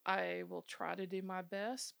 I will try to do my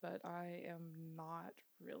best, but I am not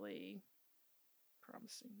really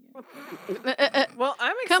promising you. Well,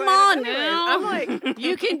 I'm excited. Come on anyway. now. I'm like,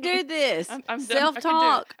 you can do this. I'm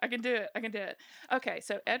Self-talk. I can do it. Okay,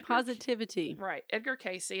 so Edgar Positivity. Right, Edgar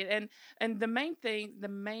Cayce, and the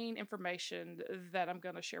main information that I'm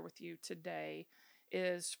going to share with you today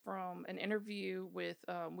is from an interview with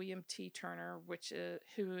William T. Turner,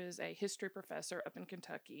 who is a history professor up in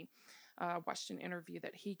Kentucky. Watched an interview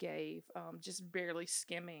that he gave, just barely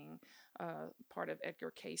skimming part of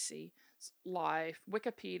Edgar Cayce's life.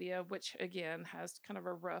 Wikipedia, which again has kind of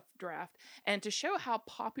a rough draft. And to show how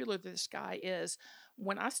popular this guy is,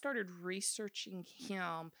 when I started researching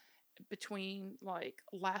him between like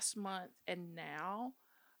last month and now,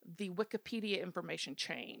 the Wikipedia information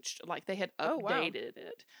changed. Like they had updated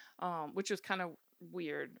it, which was kind of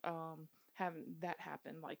weird. Having that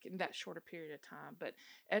happen like in that shorter period of time. But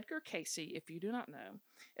Edgar Cayce, if you do not know,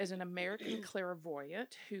 is an American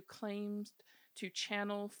clairvoyant who claims to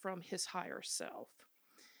channel from his higher self.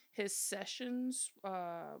 His sessions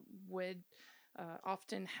would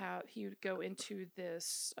often he would go into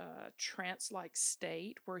this trance-like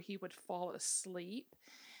state where he would fall asleep,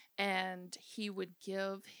 and he would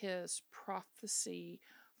give his prophecy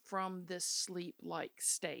from this sleep-like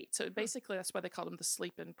state. So basically that's why they called him the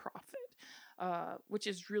sleeping prophet, which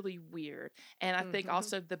is really weird. And I think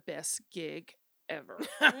also the best gig ever.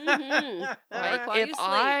 Like if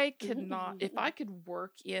I could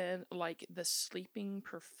work in like the sleeping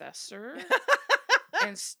professor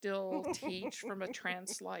and still teach from a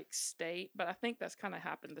trance-like state, but I think that's kind of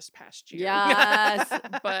happened this past year. Yes.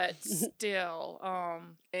 But still,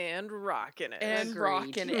 and rocking it. and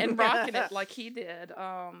rocking it like he did.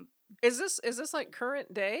 Is this like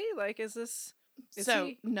current day? Like, is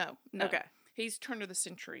he? No. Okay. He's turn of the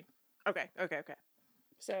century. Okay.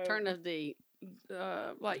 So Turn of the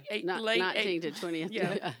like late 19th to 20th.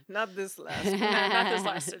 Yeah. Not this last. No, not this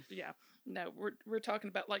last. Yeah. No, we're talking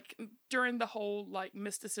about like during the whole like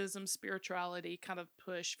mysticism, spirituality kind of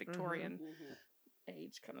push, Victorian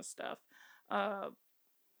age kind of stuff. But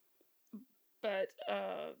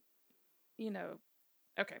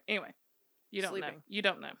okay. Anyway, you don't know. You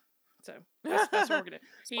don't know. So that's what we're gonna.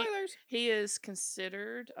 Spoilers. He is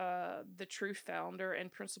considered the true founder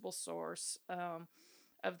and principal source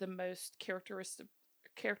of the most characteristic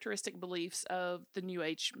beliefs of the New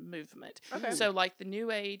Age movement. Okay. So like the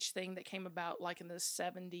New Age thing that came about like in the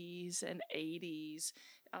 70s and 80s,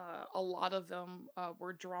 a lot of them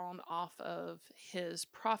were drawn off of his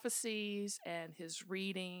prophecies and his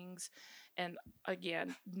readings. And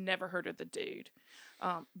again, never heard of the dude.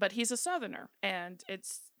 But he's a Southerner, and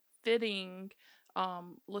it's fitting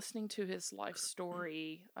listening to his life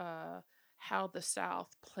story, how the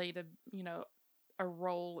South played a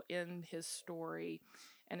role in his story.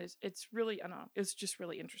 And it's really, I don't know, it's just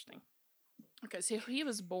really interesting. Okay, so he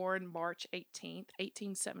was born March 18th,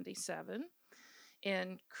 1877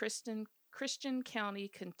 in Christian County,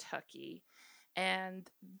 Kentucky. And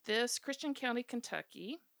this Christian County,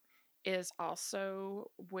 Kentucky is also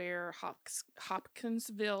where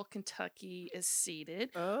Hopkinsville, Kentucky is seated,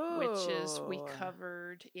 which is we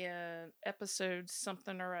covered in episode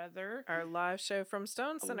something or other. Our live show from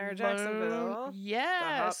Stone Center, Jacksonville.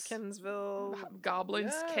 Yes. The Hopkinsville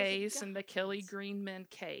Goblins case and the Kelly Green Men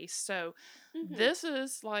case. So this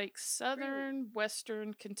is like southern,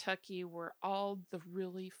 western Kentucky where all the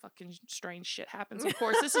really fucking strange shit happens. Of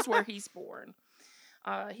course, this is where he's born.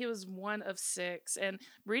 He was one of 6, and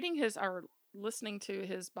listening to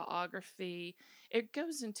his biography, it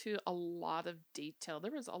goes into a lot of detail.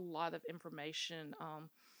 There was a lot of information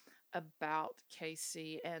about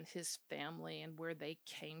Casey and his family and where they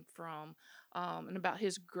came from, and about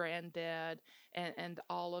his granddad and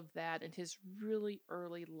all of that, and his really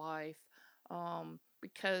early life.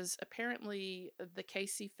 Because apparently the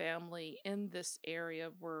Casey family in this area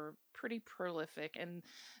were pretty prolific, and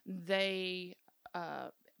they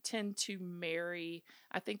tend to marry.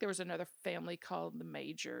 I think there was another family called the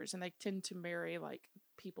Majors, and they tend to marry like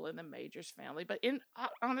people in the Majors family. But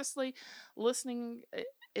honestly, listening,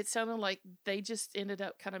 it sounded like they just ended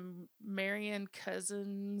up kind of marrying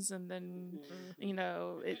cousins, and then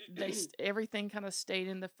everything kind of stayed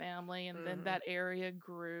in the family, and then that area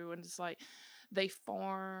grew, and it's like they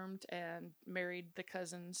farmed and married the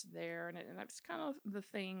cousins there, and that's kind of the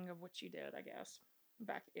thing of what you did, I guess,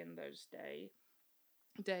 back in those days.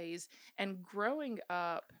 And growing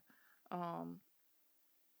up,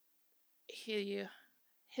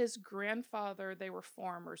 his grandfather, they were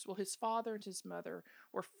farmers. Well, his father and his mother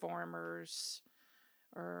were farmers,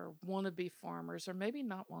 or wannabe farmers, or maybe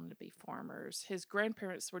not wannabe farmers. His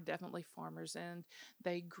grandparents were definitely farmers, and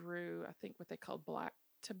they grew, I think, what they called black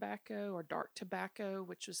tobacco or dark tobacco,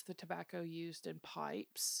 which was the tobacco used in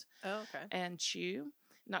pipes and chew,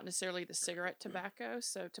 not necessarily the cigarette tobacco.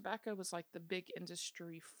 So tobacco was like the big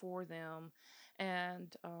industry for them.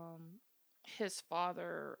 And his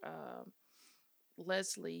father,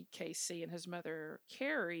 Leslie Casey, and his mother,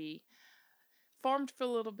 Carrie, farmed for a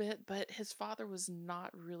little bit, but his father was not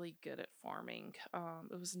really good at farming.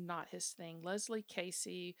 It was not his thing. Leslie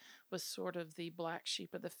Casey was sort of the black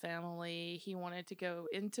sheep of the family. He wanted to go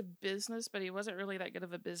into business, but he wasn't really that good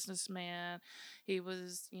of a businessman. He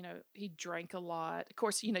was, he drank a lot. Of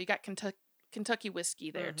course, you got Kentucky whiskey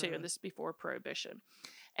there too, and this is before Prohibition.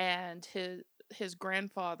 And his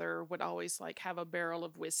grandfather would always like have a barrel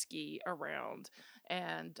of whiskey around,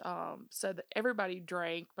 and so that everybody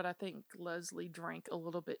drank, but I think Leslie drank a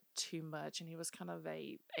little bit too much, and he was kind of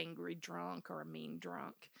a angry drunk or a mean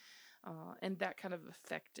drunk, and that kind of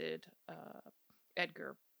affected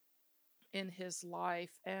Edgar in his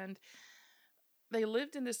life. And they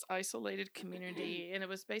lived in this isolated community, and it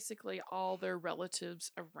was basically all their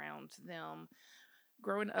relatives around them.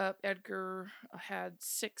 Growing up, Edgar had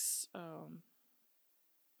 6.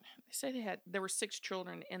 They say there were 6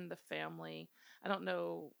 children in the family. I don't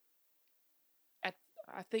know.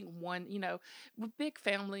 I think one, with big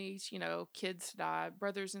families, kids die,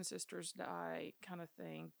 brothers and sisters die, kind of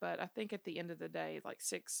thing. But I think at the end of the day, like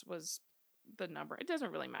 6 was the number. It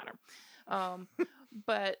doesn't really matter.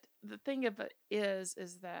 But the thing of it is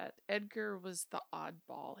that Edgar was the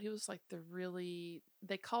oddball. He was like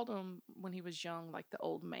they called him when he was young, like the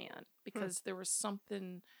old man, because there was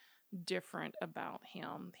something different about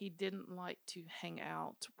him. He didn't like to hang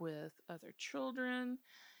out with other children.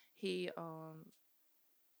 He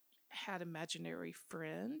had imaginary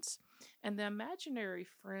friends, and the imaginary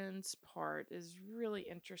friends part is really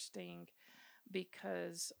interesting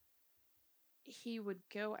because he would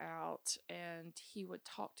go out and he would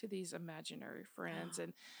talk to these imaginary friends,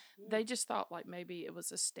 and they just thought like maybe it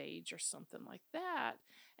was a stage or something like that,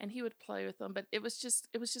 and he would play with them. But it was just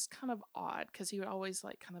kind of odd because he would always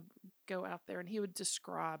like kind of go out there and he would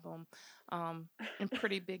describe them in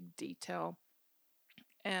pretty big detail.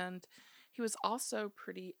 And he was also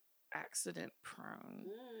pretty accident prone.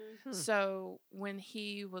 So when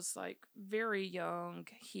he was like very young,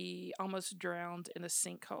 he almost drowned in a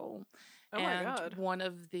sinkhole. My God. One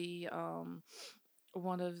of the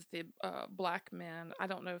black men, I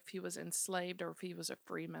don't know if he was enslaved or if he was a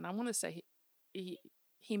freeman. I want to say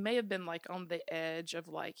he may have been like on the edge of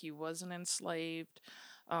like he was an enslaved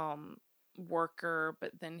worker,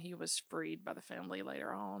 but then he was freed by the family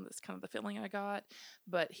later on. That's kind of the feeling I got.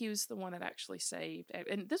 But he was the one that actually saved.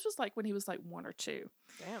 And this was like when he was like 1 or 2.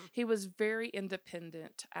 Damn. He was very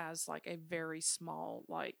independent as like a very small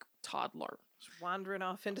like toddler. Just wandering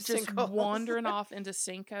off into Just sinkholes. wandering off into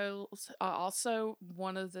sinkholes. Also,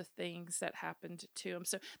 one of the things that happened to him.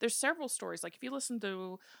 So there's several stories. Like if you listen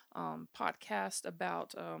to podcast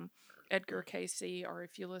about Edgar Casey, or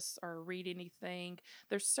if you listen or read anything,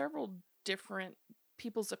 there's several different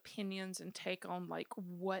people's opinions and take on like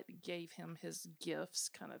what gave him his gifts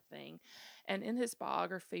kind of thing. And in his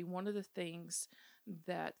biography, one of the things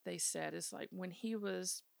that they said is like when he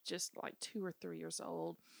was just like 2 or 3 years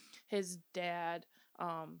old, his dad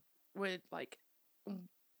would like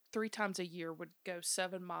 3 times a year would go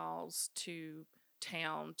 7 miles to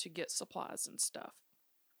town to get supplies and stuff.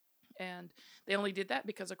 And they only did that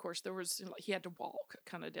because, of course, he had to walk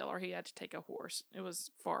kind of deal, or he had to take a horse. It was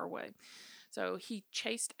far away. So he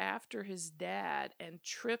chased after his dad and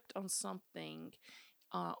tripped on something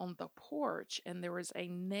on the porch, and there was a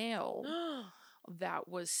nail that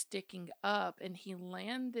was sticking up, and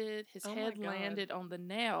his head landed on the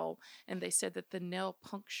nail, and they said that the nail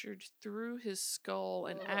punctured through his skull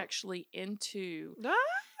and actually into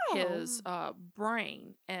his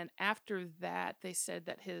brain. And after that, they said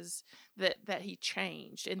that that he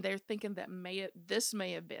changed, and they're thinking that this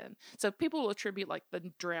may have been. So people will attribute like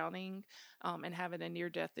the drowning and having a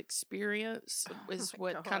near-death experience is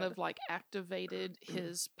what kind of like activated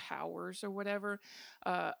his powers or whatever.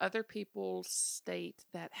 Other people state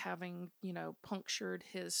that having punctured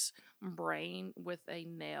his brain with a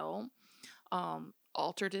nail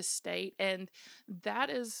altered his state, and that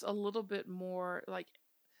is a little bit more like,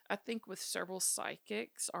 I think with several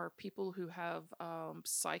psychics are people who have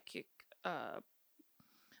psychic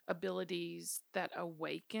abilities that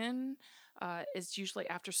awaken. It's usually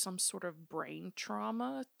after some sort of brain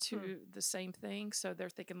trauma to the same thing. So they're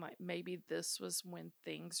thinking like maybe this was when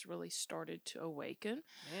things really started to awaken.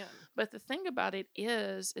 Man. But the thing about it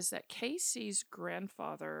is that Casey's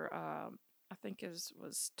grandfather, I think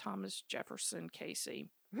was Thomas Jefferson Casey.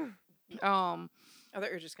 I thought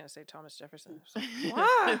you were just going to say Thomas Jefferson.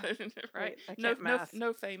 Right. I can't math.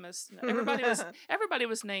 No famous. Everybody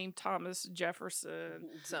was named Thomas Jefferson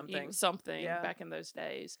something back in those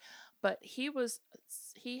days. But he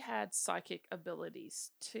had psychic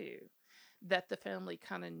abilities too that the family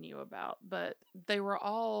kind of knew about, but they were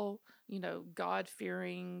all,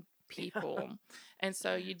 God-fearing people. And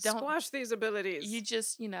so you don't squash these abilities. You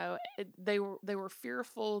just, they were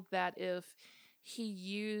fearful that if he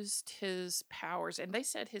used his powers, and they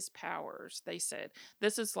said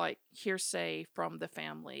this is like hearsay from the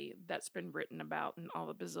family that's been written about in all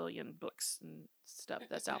the bazillion books and stuff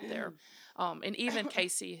that's out there. And even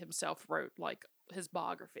Casey himself wrote like his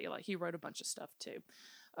biography, like he wrote a bunch of stuff too.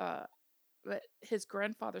 But his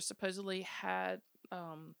grandfather supposedly had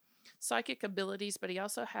psychic abilities, but he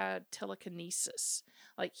also had telekinesis.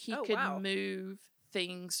 Like he could move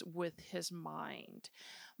things with his mind.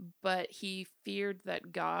 But he feared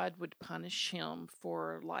that God would punish him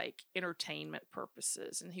for like entertainment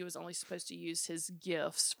purposes, and he was only supposed to use his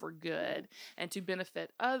gifts for good and to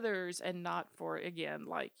benefit others, and not for, again,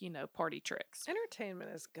 like, party tricks. Entertainment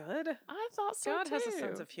is good. I thought so God too. has a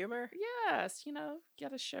sense of humor. Yes, got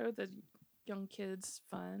to show the young kids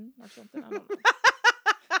fun or something.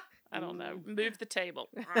 I don't know. Move the table.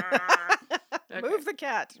 Okay. Move the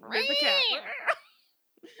cat. Move the cat.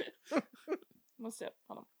 One sip.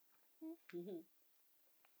 Hold on.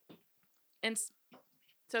 And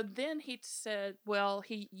so then he said, well,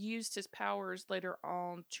 he used his powers later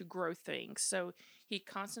on to grow things. So he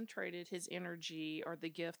concentrated his energy, or the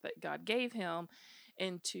gift that God gave him,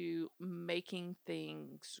 into making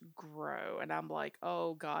things grow. And I'm like,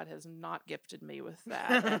 oh, God has not gifted me with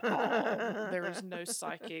that at all. There is no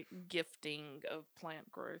psychic gifting of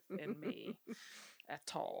plant growth in me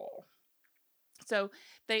at all. So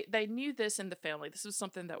they knew this in the family. This was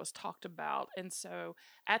something that was talked about. And so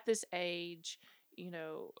at this age,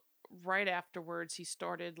 right afterwards, he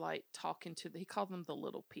started like talking to he called them the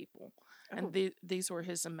little people. And these were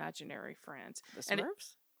his imaginary friends. The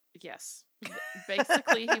Smurfs? Yes.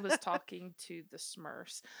 Basically, he was talking to the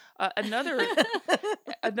Smurfs.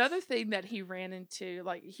 Another thing that he ran into,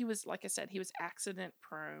 like I said, he was accident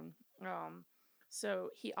prone. So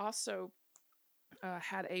he also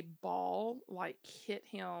had a ball like hit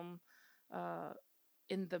him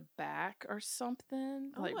in the back or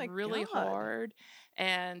something, really hard.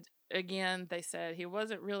 And again, they said he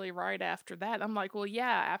wasn't really right after that. I'm like, well,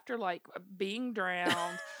 yeah, after like being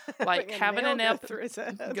drowned, like having an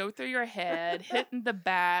go through your head, hitting the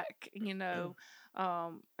back, and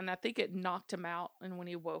I think it knocked him out. And when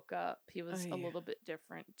he woke up, he was a little bit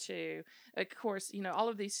different too. Of course, all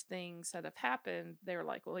of these things that have happened, they were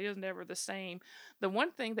like, well, he was never the same. The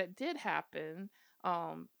one thing that did happen,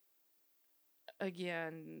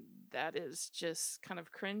 again, that is just kind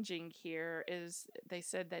of cringing here, is they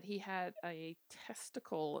said that he had a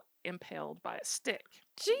testicle impaled by a stick.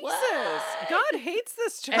 Jesus, What? God hates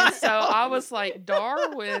this child. And so I was like,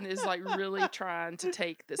 Darwin is like really trying to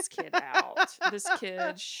take this kid out. This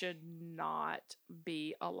kid should not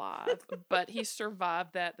be alive. But he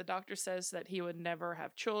survived that. The doctor says that he would never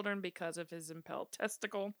have children because of his impaled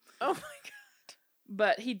testicle. Oh my God.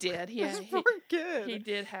 But he did. This poor kid. He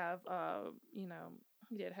did have,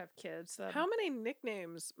 he did have kids. How many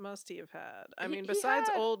nicknames must he have had? I mean, he besides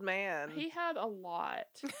had- Old Man. He had a lot.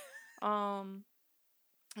 And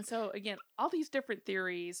so again, all these different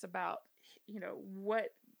theories about, what,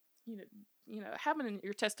 having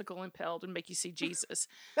your testicle impaled and make you see Jesus.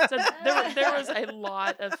 So there was a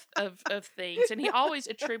lot of things. And he always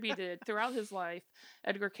attributed, throughout his life,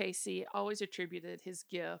 Edgar Cayce always attributed his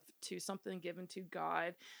gift to something given to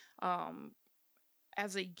God,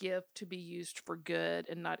 as a gift to be used for good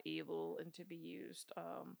and not evil, and to be used,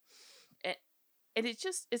 and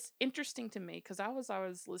it's interesting to me, because I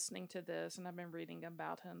was listening to this and I've been reading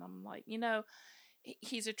about him. I'm like,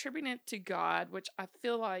 he's attributing it to God, which I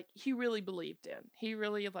feel like he really believed in. He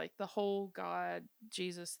really, like, the whole God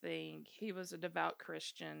Jesus thing. He was a devout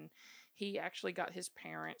Christian. He actually got his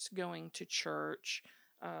parents going to church.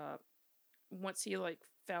 Once he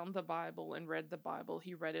found the Bible and read the Bible,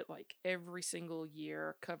 he read it every single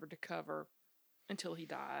year, cover to cover, until he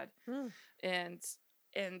died.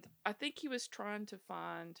 And I think he was trying to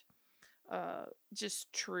find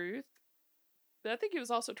just truth. But I think he was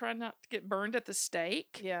also trying not to get burned at the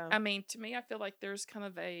stake. Yeah. I mean, to me, I feel like there's kind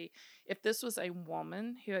of if this was a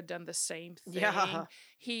woman who had done the same thing, Yeah.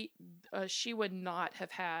 she would not have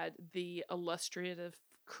had the illustrative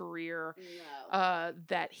career No.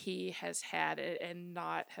 that he has had, it, and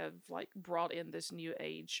not have brought in this new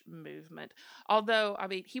age movement. Although, I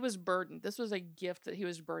mean, he was burdened. This was a gift that he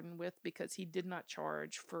was burdened with, because he did not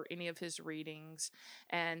charge for any of his readings,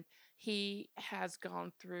 and he has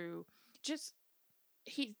gone through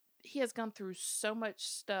he has gone through so much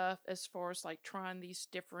stuff, as far as trying these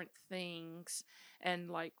different things, and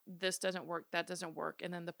this doesn't work, that doesn't work,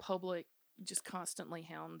 and then the public just constantly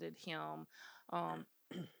hounded him.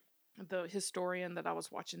 The historian that I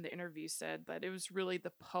was watching the interview said that it was really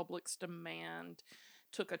the public's demand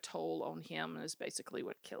took a toll on him, and is basically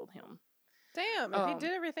what killed him. Damn, if he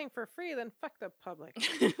did everything for free, then fuck the public.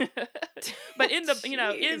 But in the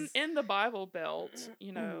Jeez. in the Bible Belt,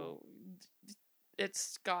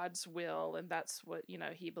 it's God's will, and that's what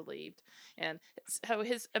he believed. And so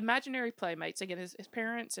his imaginary playmates, again, his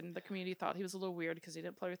parents and the community thought he was a little weird because he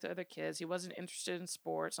didn't play with the other kids. He wasn't interested in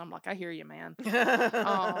sports. I'm like, I hear you, man.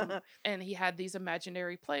 And he had these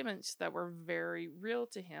imaginary playmates that were very real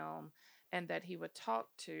to him, and that he would talk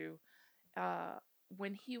to.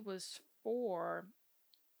 When he was 4,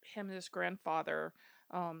 him and his grandfather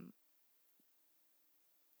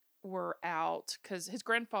were out, because his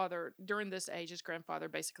grandfather, during this age, his grandfather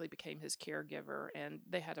basically became his caregiver, and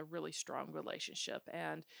they had a really strong relationship.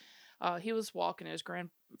 And he was walking, and his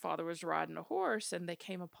grandfather was riding a horse, and they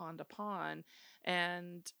came upon a pond,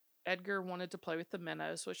 and Edgar wanted to play with the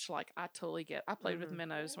minnows, which I totally get. I played with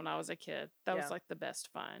minnows when I was a kid. That was the best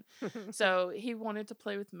fun. So he wanted to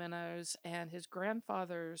play with minnows, and his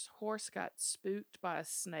grandfather's horse got spooked by a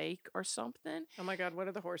snake or something. Oh my God, what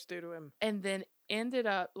did the horse do to him? And then ended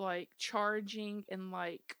up charging and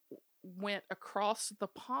went across the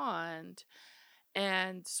pond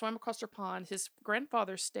and swam across the pond. His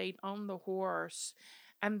grandfather stayed on the horse,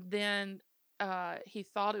 and then he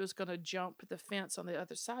thought it was going to jump the fence on the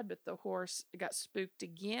other side, but the horse got spooked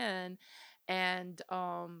again, and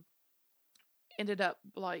ended up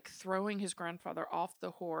throwing his grandfather off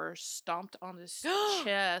the horse, stomped on his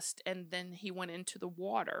chest, and then he went into the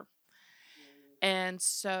water. And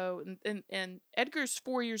so, and Edgar's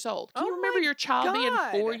 4 years old. Can you remember your child being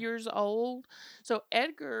 4 years old? So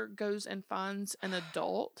Edgar goes and finds an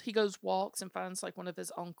adult. He walks and finds one of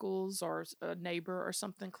his uncles or a neighbor or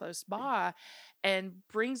something close by, and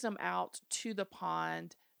brings him out to the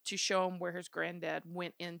pond to show him where his granddad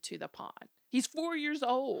went into the pond. He's 4 years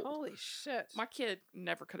old. Holy shit. My kid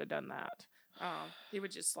never could have done that. He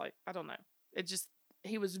would just I don't know.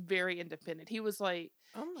 He was very independent. He was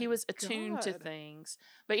he was attuned to things.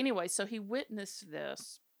 But anyway, so he witnessed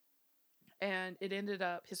this, and it ended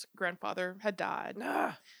up his grandfather had died.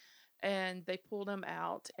 And they pulled him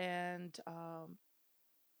out, and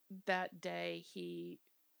that day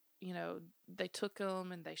they took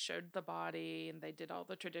him and they showed the body, and they did all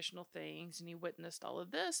the traditional things, and he witnessed all of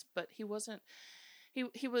this, but he wasn't,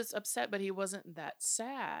 he was upset, but he wasn't that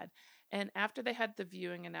sad. And after they had the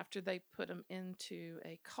viewing, and after they put him into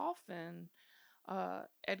a coffin,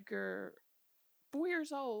 Edgar, 4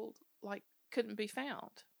 years old, like couldn't be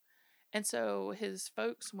found. And so his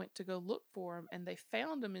folks went to go look for him, and they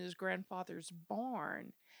found him in his grandfather's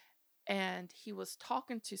barn. And he was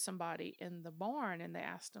talking to somebody in the barn, and they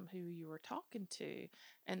asked him who you were talking to,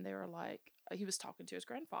 and they were like, he was talking to his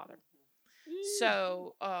grandfather.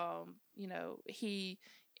 So, he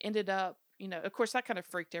ended up, of course, that kind of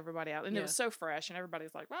freaked everybody out, and it was so fresh, and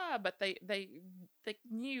everybody's like, but they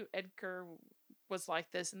knew Edgar was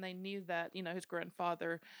like this, and they knew that, his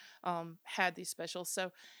grandfather had these specials.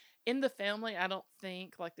 So in the family, I don't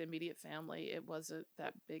think, like the immediate family, it wasn't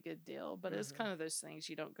that big a deal, but it's kind of those things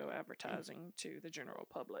you don't go advertising to the general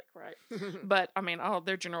public, right? But I mean,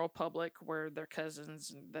 their general public were their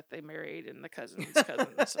cousins that they married, and the cousins'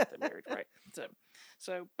 cousins that they married, right?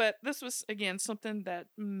 So, but this was, again, something that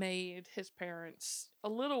made his parents a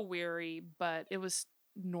little weary, but it was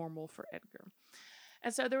normal for Edgar.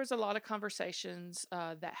 And so there was a lot of conversations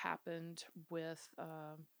that happened with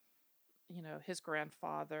his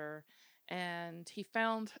grandfather, and he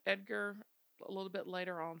found Edgar a little bit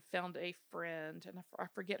later on, found a friend, and I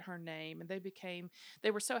forget her name, and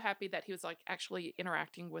they were so happy that he was like actually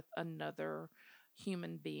interacting with another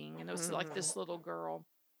human being, and it was like this little girl,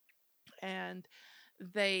 and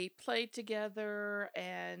they played together,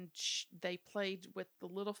 and they played with the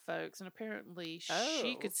little folks, and apparently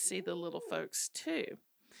she could see the little folks too.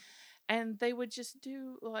 And they would just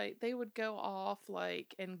do, like, they would go off,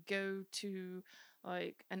 like, and go to,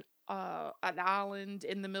 like, an island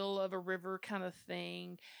in the middle of a river kind of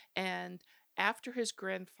thing. And after his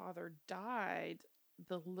grandfather died,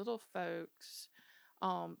 the little folks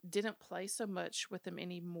didn't play so much with him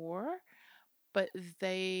anymore, but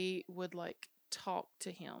they would, like, talk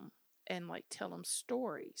to him and, like, tell him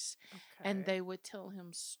stories. Okay. And they would tell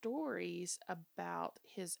him stories about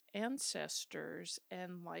his ancestors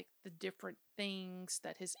and, like, the different things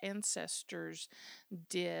that his ancestors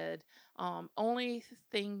did. Only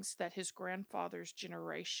things that his grandfather's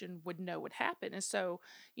generation would know would happen. And so,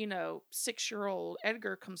 6-year-old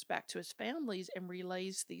Edgar comes back to his families and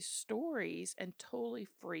relays these stories and totally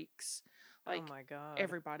freaks, like, oh my God,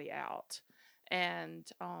 everybody out. And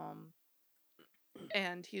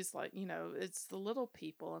he's like, it's the little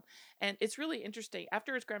people. And it's really interesting.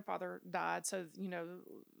 After his grandfather died, so,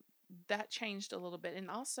 that changed a little bit. And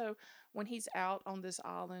also, when he's out on this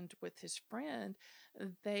island with his friend,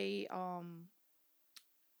 he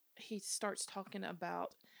starts talking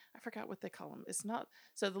about, I forgot what they call them. It's not,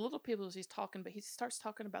 so the little people he's talking, but he starts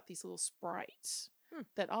talking about these little sprites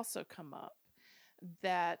that also come up.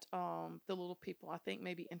 That the little people, I think,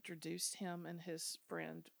 maybe introduced him and his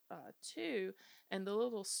friend to, and the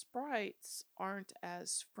little sprites aren't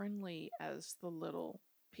as friendly as the little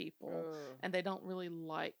people, and they don't really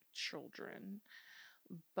like children.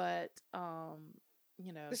 But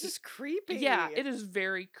this is creepy. Yeah, it is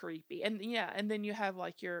very creepy, and and then you have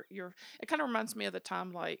like your. It kind of reminds me of the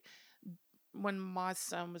time like when my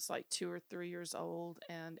son was like 2 or 3 years old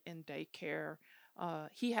and in daycare.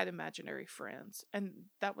 He had imaginary friends, and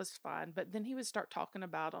that was fine. But then he would start talking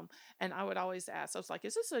about them, and I would always ask, I was like,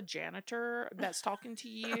 is this a janitor that's talking to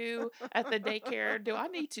you at the daycare? Do I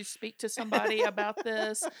need to speak to somebody about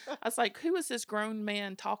this? I was like, who is this grown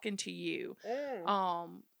man talking to you?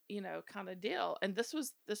 Kind of deal. And this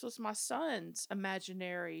was my son's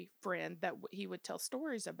imaginary friend that he would tell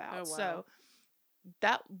stories about. Oh, wow. So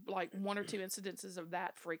that, like, 1 or 2 incidences of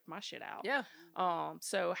that freaked my shit out. Yeah.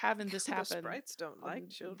 So having this happen, the sprites don't like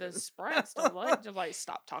children. The sprites don't like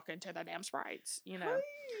stop talking to the damn sprites,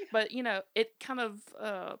 But it kind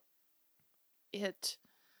of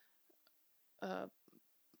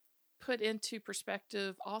put into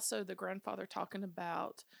perspective also the grandfather talking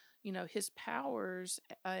about his powers,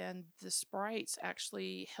 and the sprites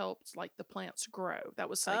actually helped like the plants grow. That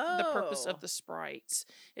was like the purpose of the sprites,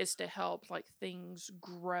 is to help like things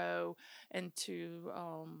grow and to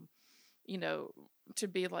to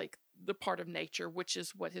be like the part of nature, which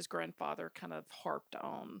is what his grandfather kind of harped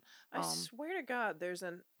on. I swear to God, there's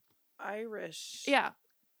an Irish. Yeah,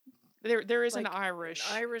 there is like, an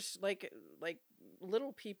Irish like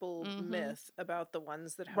little people myth about the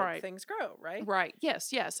ones that help things grow, right? Right.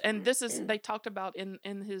 Yes. And this is, they talked about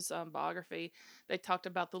in his biography, they talked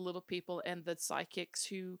about the little people and the psychics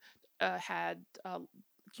who had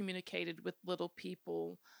communicated with little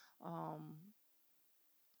people,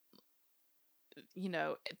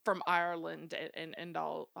 from Ireland and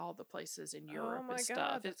all the places in Europe and stuff.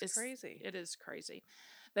 God, that's crazy. It is crazy.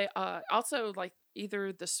 They also, like,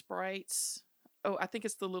 either the sprites. Oh, I think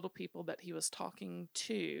it's the little people that he was talking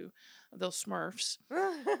to, those Smurfs,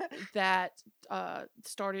 that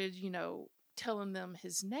started, telling them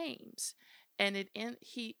his names. And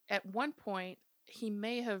he at one point he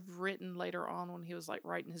may have written later on when he was like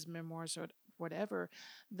writing his memoirs or whatever,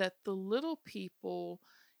 that the little people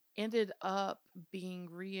ended up being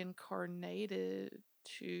reincarnated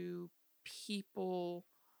to people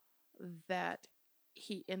that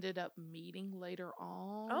he ended up meeting later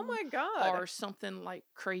on. Oh my God. Or something like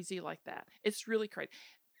crazy like that. It's really crazy.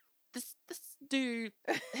 This dude,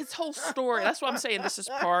 his whole story. That's what I'm saying. This is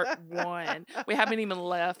part 1. We haven't even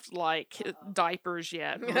left like diapers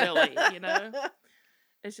yet, really.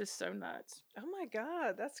 It's just so nuts. Oh my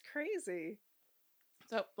God, that's crazy.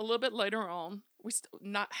 So a little bit later on, we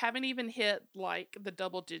haven't even hit like the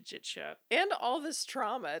double digits yet. And all this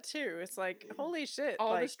trauma too. It's like, holy shit.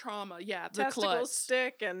 All like, this trauma, yeah. The testicle klutz.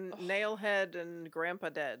 stick and nail head and grandpa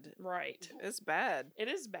dead. Right. It's bad. It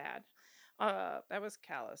is bad. That was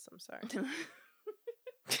callous. I'm sorry.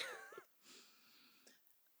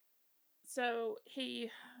 So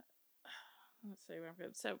let's see where I'm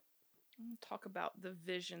good. So talk about the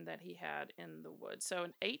vision that he had in the woods. So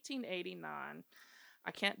in 1889,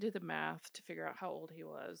 I can't do the math to figure out how old he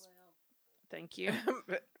was. Thank you.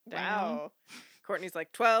 Wow. Courtney's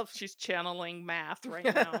like 12. She's channeling math right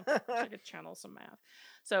now. She could channel some math.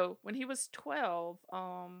 So when he was 12,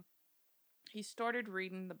 he started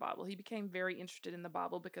reading the Bible. He became very interested in the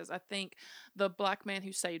Bible because I think the black man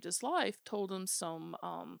who saved his life told him some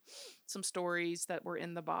stories that were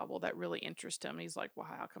in the Bible that really interested him. And he's like, well,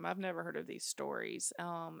 how come I've never heard of these stories?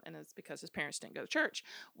 And it's because his parents didn't go to church,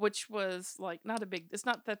 which was like it's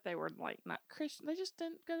not that they were like not Christian. They just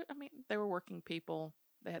didn't go. I mean, they were working people.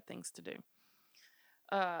 They had things to do.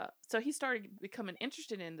 So he started becoming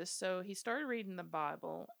interested in this. So he started reading the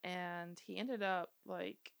Bible, and he ended up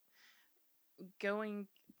like going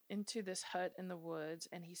into this hut in the woods,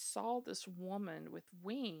 and he saw this woman with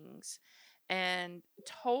wings and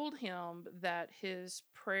told him that his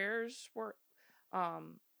prayers would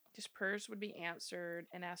be answered,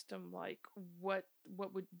 and asked him like what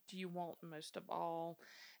do you want most of all.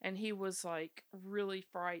 And he was like really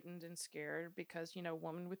frightened and scared because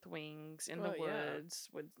woman with wings in the woods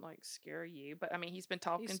would like scare you. But I mean, he's been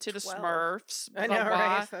talking to 12. The Smurfs. I know,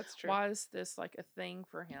 right? That's true. Why is this like a thing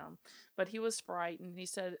for him? But he was frightened. He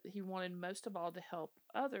said he wanted most of all to help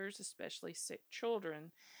others, especially sick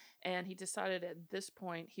children. And he decided at this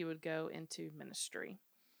point he would go into ministry.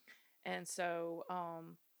 And so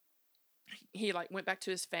he like went back to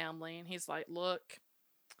his family, and he's like, look,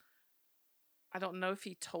 I don't know if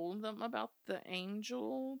he told them about the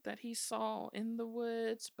angel that he saw in the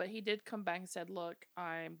woods, but he did come back and said, look,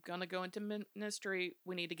 I'm going to go into ministry.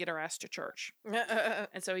 We need to get our ass to church.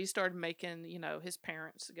 And so he started making, his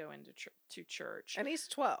parents go into to church. And he's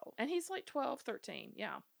 12. And he's like 12, 13.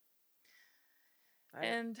 Yeah.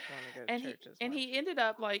 And he ended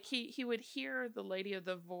up like he would hear the lady of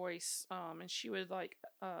the voice, and she would like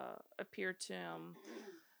appear to him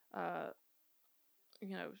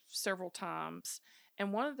several times.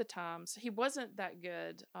 And one of the times he wasn't that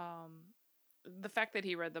good. The fact that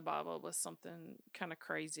he read the Bible was something kind of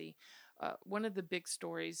crazy. One of the big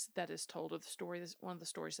stories that is told, one of the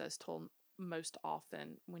stories that is told most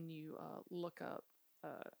often when you look up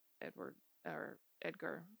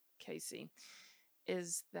Edgar Casey,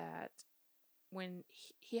 is that when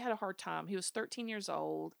he had a hard time. He was 13 years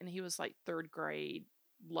old, and he was like 3rd grade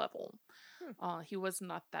level. He was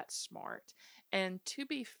not that smart. And to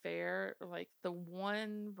be fair, like the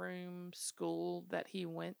one room school that he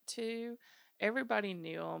went to, everybody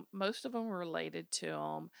knew him. Most of them were related to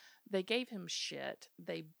him. They gave him shit.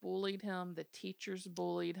 They bullied him. The teachers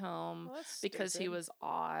bullied him because he was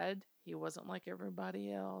odd. He wasn't like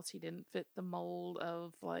everybody else. He didn't fit the mold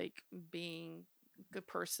of like being the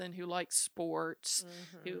person who liked sports,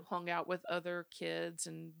 who hung out with other kids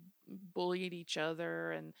and bullied each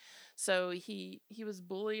other. And so he was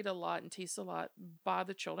bullied a lot and teased a lot by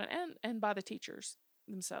the children and by the teachers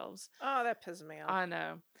themselves. Oh, that pisses me off. I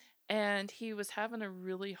know. And he was having a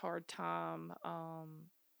really hard time.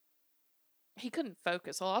 He couldn't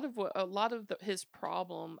focus. A lot of his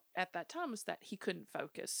problem at that time was that he couldn't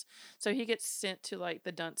focus. So he gets sent to like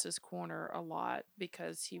the dunce's corner a lot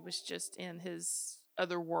because he was just in his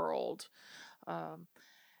other world.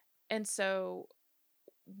 And so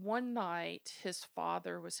one night his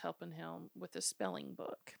father was helping him with a spelling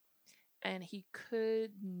book, and he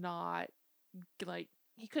could not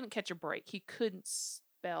he couldn't catch a break. He couldn't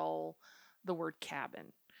spell the word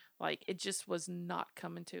cabin. Like, it just was not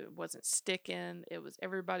coming to, it wasn't sticking.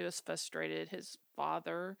 Everybody was frustrated. His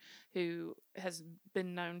father, who has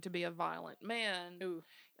been known to be a violent man,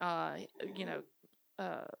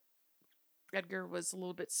 Edgar was a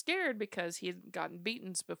little bit scared because he had gotten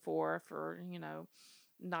beatings before for,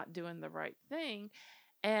 not doing the right thing.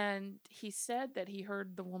 And he said that he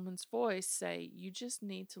heard the woman's voice say, "You just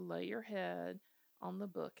need to lay your head on the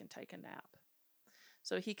book and take a nap."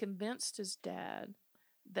 So he convinced his dad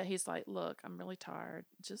that he's like, "Look, I'm really tired.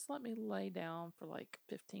 Just let me lay down for like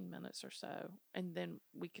 15 minutes or so, and then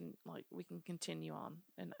we can continue on,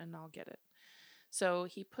 and I'll get it." So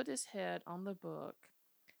he put his head on the book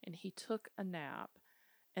and he took a nap.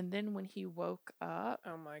 And then when he woke up,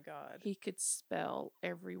 Oh my God. he could spell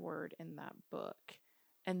every word in that book.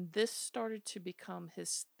 And this started to become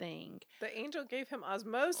his thing. The angel gave him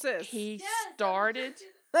osmosis. He started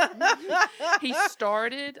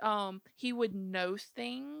he would know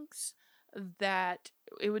things that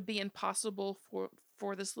it would be impossible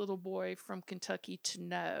for this little boy from Kentucky to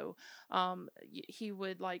know. He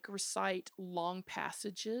would like recite long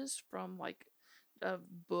passages from like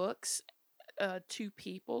books to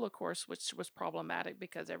people, of course, which was problematic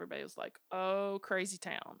because everybody was like, "Oh, crazy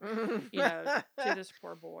town," to this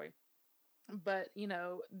poor boy. But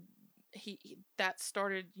he that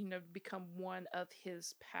started to become one of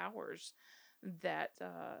his powers that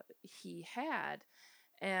he had,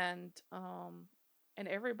 and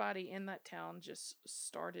everybody in that town just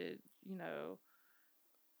started,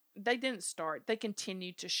 they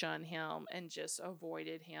continued to shun him and just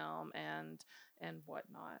avoided him and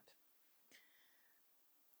whatnot.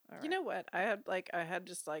 You know what? I had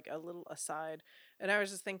just like a little aside, and I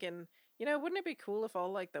was just thinking, wouldn't it be cool if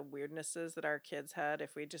all like the weirdnesses that our kids had,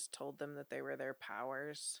 if we just told them that they were their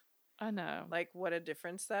powers? I know. Like, what a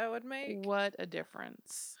difference that would make. What a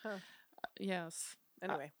difference. Huh. Yes.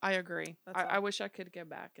 Anyway, I agree. That's I wish I could go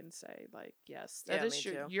back and say, like, yes, that Yeah, is me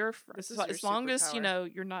too. your This is as your long as superpower.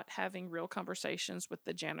 you're not having real conversations with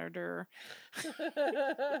the janitor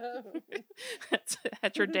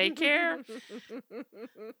at your daycare,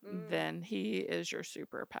 then he is your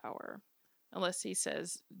superpower. Unless he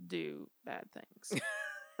says do bad things.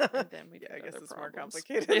 And then we I guess other it's more problems.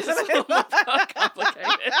 complicated. It's a little more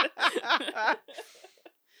complicated.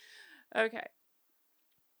 Okay.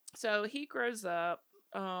 So he grows up.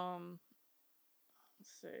 Let's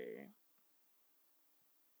see.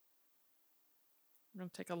 I'm going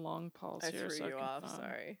to take a long pause I here. threw so you I can off. find-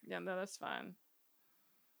 Sorry. Yeah, no, that's fine.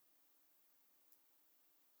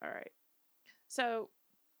 All right. So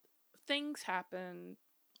things happen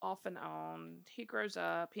off and on. He grows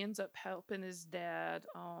up. He ends up helping his dad,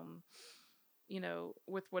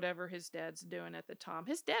 with whatever his dad's doing at the time.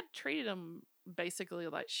 His dad treated him basically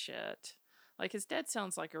like shit. Like, his dad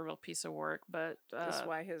sounds like a real piece of work, but... That's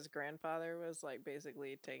why his grandfather was, like,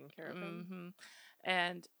 basically taking care of him. Mm-hmm.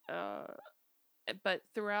 And, but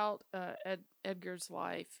throughout Edgar's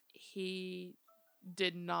life, he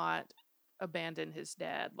did not abandon his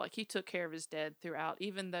dad. Like, he took care of his dad throughout,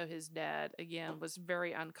 even though his dad, again, was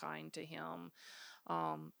very unkind to him.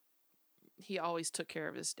 He always took care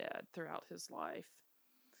of his dad throughout his life.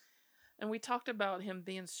 And we talked about him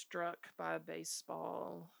being struck by a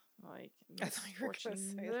baseball. Like, I thought you were going to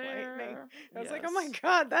say lightning. there. I was like, Yes. oh my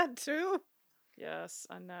God, that too? Yes,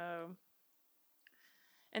 I know.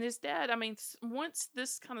 And his dad, I mean, once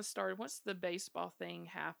this kind of started, once the baseball thing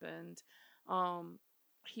happened,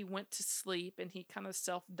 he went to sleep and he kind of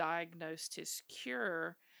self-diagnosed his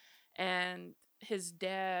cure. And his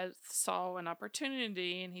dad saw an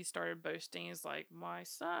opportunity and he started boasting. He's like, "My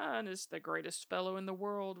son is the greatest fellow in the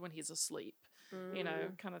world when he's asleep,"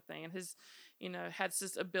 kind of thing. And his, had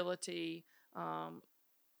this ability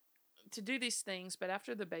to do these things. But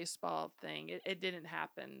after the baseball thing, it didn't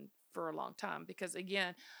happen for a long time because,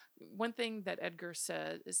 again, one thing that Edgar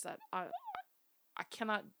said is that I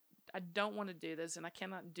don't want to do this, and I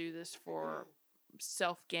cannot do this for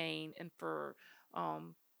self-gain and for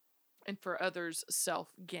others'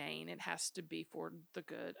 self-gain. It has to be for the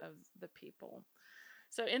good of the people.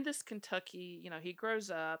 So in this Kentucky, he grows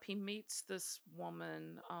up, he meets this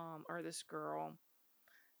woman, or this girl,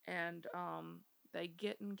 and they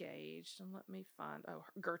get engaged. And let me find,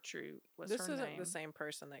 Gertrude was her name. This isn't the same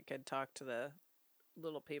person that could talk to the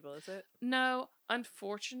little people, is it? No,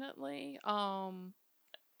 unfortunately,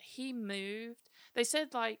 he moved. They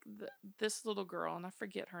said like this little girl, and I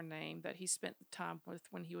forget her name, that he spent time with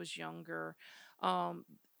when he was younger.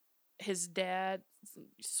 His dad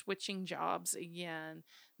switching jobs again.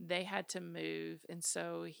 They had to move, and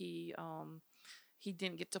so he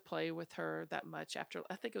didn't get to play with her that much after.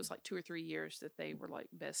 I think it was like 2 or 3 years that they were like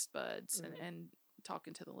best buds and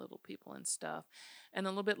talking to the little people and stuff. And a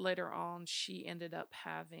little bit later on, she ended up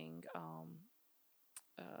having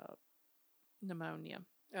pneumonia.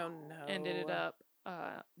 Oh no! And ended up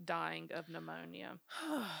dying of pneumonia.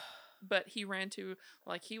 but he ran to,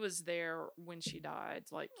 like, he was there when she died.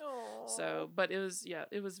 Like, Aw. so, but it was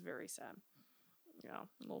very sad. Yeah,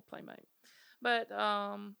 a little playmate. But,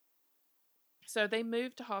 so they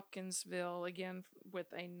moved to Hopkinsville again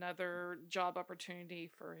with another job opportunity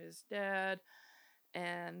for his dad.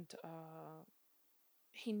 And,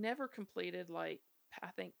 he never completed, like, I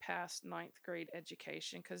think past ninth grade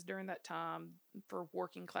education, because during that time for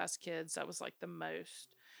working class kids that was like the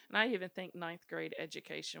most, and I even think ninth grade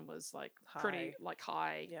education was like pretty High. like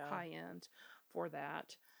high Yeah. high end for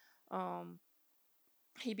that.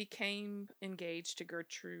 He became engaged to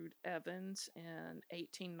Gertrude Evans in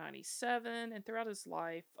 1897, and throughout his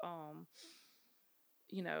life, I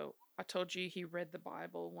told you he read the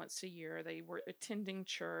Bible once a year. They were attending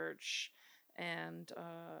church, and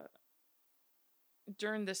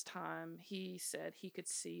during this time, he said he could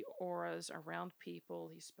see auras around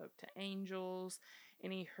people. He spoke to angels,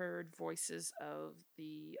 and he heard voices of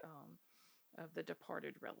the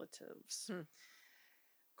departed relatives. Of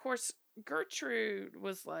course, Gertrude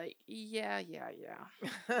was like, yeah.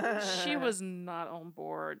 She was not on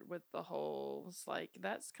board with the whole, it's like,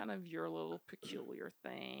 that's kind of your little peculiar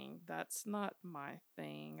thing. That's not my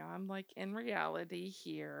thing. I'm like in reality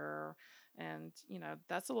here. And,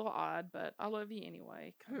 that's a little odd, but I love you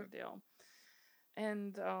anyway, kind of deal.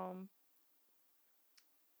 And,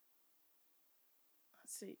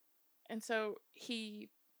 let's see. And so he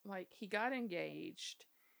got engaged.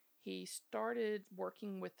 He started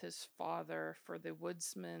working with his father for the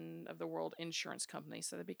Woodsman of the World Insurance Company.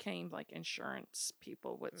 So they became like insurance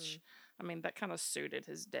people, which, I mean, that kind of suited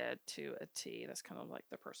his dad to a T. That's kind of like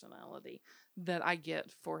the personality that I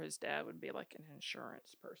get for his dad would be like an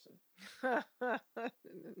insurance person. An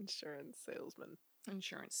insurance salesman.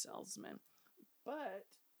 Insurance salesman. But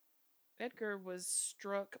Edgar was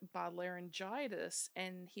struck by laryngitis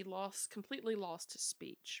and he completely lost his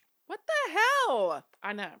speech. What the hell?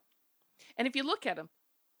 I know. And if you look at him,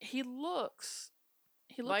 he looks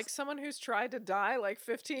like someone who's tried to die like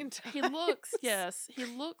 15 times. He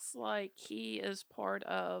looks like he is part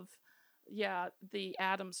of, the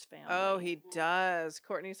Addams family. Oh, he does.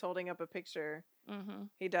 Courtney's holding up a picture. Mm-hmm.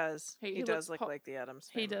 He does. He does look like the Addams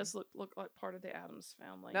family. He does look like part of the Addams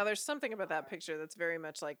family. Now, there's something about that picture that's very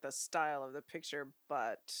much like the style of the picture,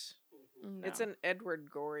 but it's an Edward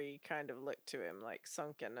Gorey kind of look to him, like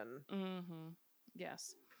sunken and... Mm-hmm.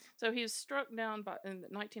 Yes. So he was struck down in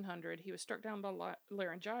 1900, he was struck down by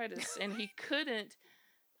laryngitis, and he couldn't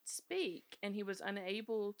speak, and he was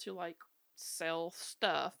unable to, like, sell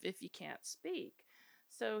stuff if you can't speak.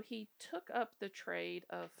 So he took up the trade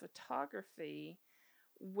of photography,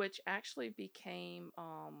 which actually became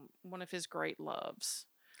one of his great loves.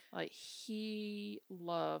 Like, he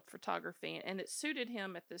loved photography, and it suited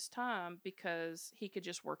him at this time because he could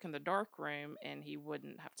just work in the dark room and he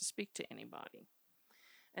wouldn't have to speak to anybody.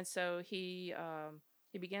 And so he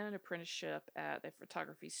began an apprenticeship at a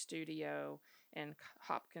photography studio in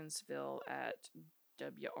Hopkinsville at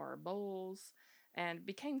W.R. Bowles, and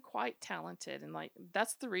became quite talented. And like,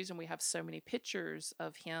 that's the reason we have so many pictures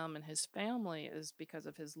of him and his family, is because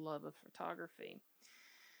of his love of photography.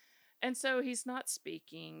 And so he's not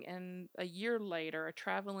speaking, and a year later, a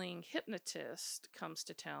traveling hypnotist comes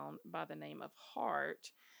to town by the name of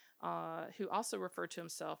Hart, who also referred to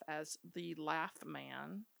himself as the Laugh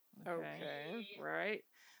Man. Okay. Right?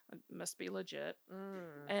 Must be legit.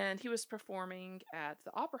 And he was performing at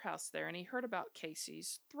the Opera House there, and he heard about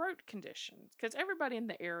Casey's throat condition, because everybody in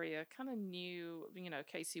the area kind of knew,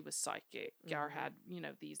 Casey was psychic or had,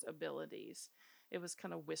 these abilities. It was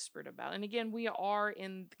kind of whispered about. And again, we are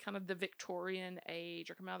in kind of the Victorian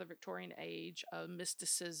age, or come out of the Victorian age of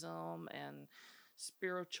mysticism and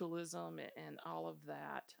spiritualism and all of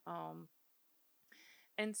that.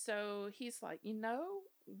 And so he's like,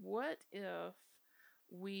 what if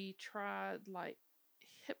we tried like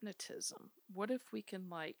hypnotism? What if we can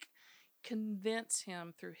like convince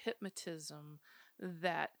him through hypnotism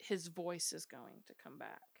that his voice is going to come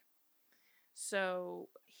back? So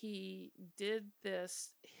he did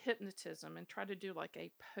this hypnotism and tried to do like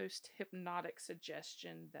a post-hypnotic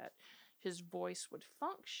suggestion that his voice would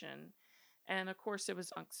function. And of course it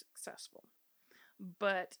was unsuccessful.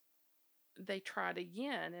 But they tried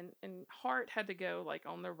again, and Hart had to go like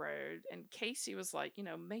on the road, and Casey was like,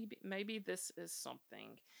 maybe this is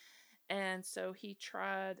something. And so he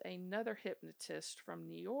tried another hypnotist from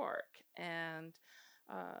New York, and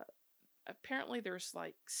apparently there's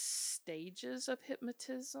like stages of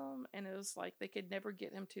hypnotism, and it was like they could never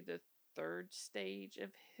get him to the third stage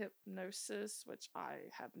of hypnosis, which I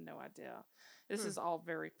have no idea. This is all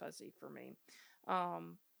very fuzzy for me.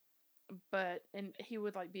 and he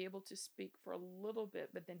would like be able to speak for a little bit,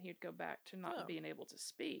 but then he'd go back to not being able to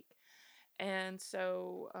speak. And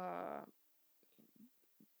so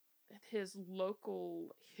his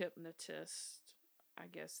local hypnotist, I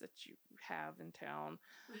guess, that you have in town,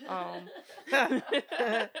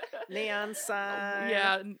 Neon sign.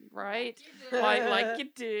 yeah, right, like you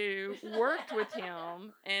do, worked with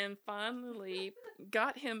him and finally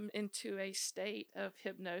got him into a state of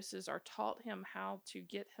hypnosis, or taught him how to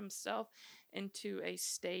get himself into a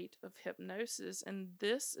state of hypnosis. And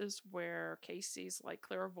this is where Casey's like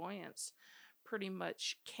clairvoyance pretty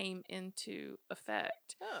much came into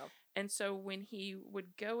effect. Oh. And so when he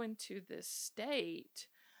would go into this state,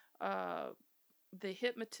 the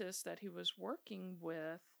hypnotist that he was working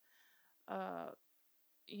with,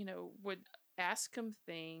 would ask him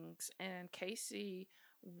things, and Casey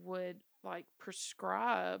would like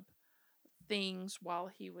prescribe things while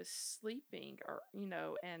he was sleeping, or,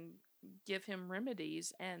 and give him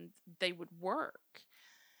remedies, and they would work.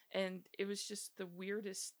 And it was just the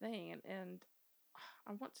weirdest thing. And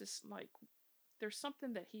I want to there's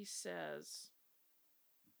something that he says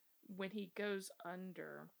when he goes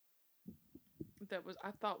under that I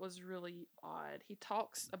thought was really odd. He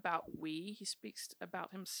talks about we. He speaks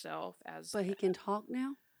about himself as. But he can talk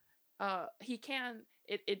now? He can.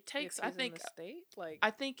 It takes. If he's in the state, I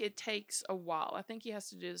think it takes a while. I think he has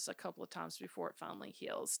to do this a couple of times before it finally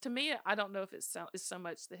heals. To me, I don't know if it's so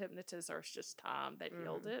much the hypnotist or it's just time that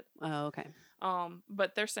healed it. Oh, okay.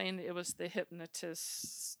 But they're saying it was the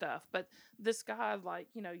hypnotist stuff. But this guy,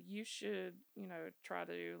 you should, try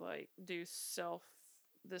to do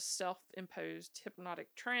this self-imposed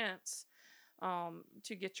hypnotic trance,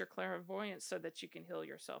 to get your clairvoyance so that you can heal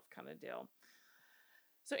yourself, kind of deal.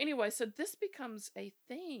 So anyway, so this becomes a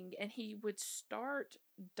thing, and he would start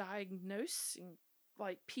diagnosing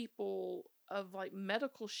people of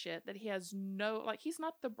medical shit that he has he's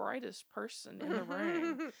not the brightest person in the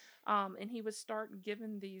room. And he would start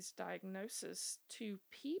giving these diagnoses to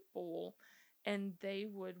people, and they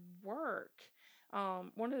would work.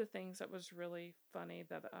 One of the things that was really funny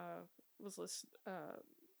that was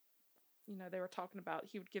they were talking about,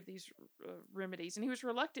 he would give these remedies, and he was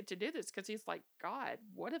reluctant to do this because he's like, God,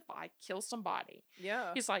 what if I kill somebody?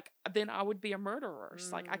 Yeah. He's like, then I would be a murderer.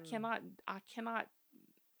 It's like, I cannot,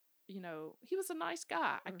 he was a nice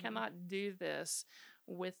guy. I cannot do this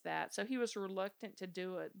with that. So he was reluctant to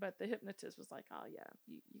do it, but the hypnotist was like, oh yeah,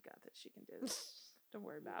 you got this. You can do this. Don't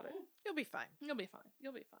worry about it. You'll be fine. You'll be fine.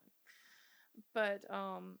 You'll be fine. But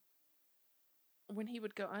when he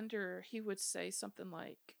would go under, he would say something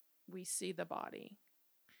like, we see the body,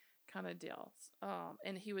 kind of deal.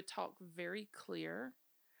 And he would talk very clear,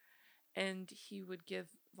 and he would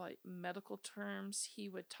give medical terms. He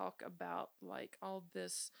would talk about all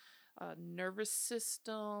this nervous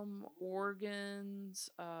system, organs.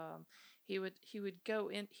 He would go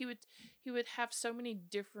in. He would have so many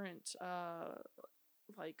different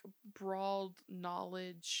broad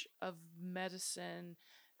knowledge of medicine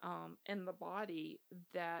in the body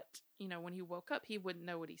that, when he woke up, he wouldn't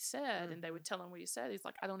know what he said, and they would tell him what he said. He's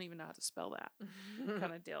like, I don't even know how to spell that,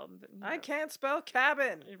 kind of deal. I can't spell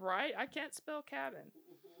cabin. Right? I can't spell cabin.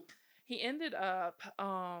 He ended up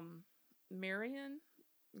marrying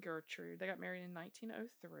Gertrude. They got married in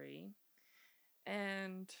 1903.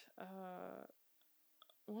 And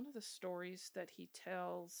one of the stories that he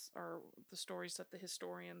tells, or the stories that the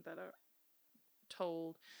historian that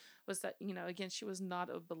told, was that, again, she was not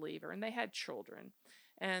a believer, and they had children,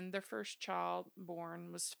 and their first child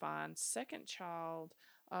born was fine. Second child,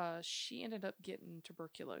 she ended up getting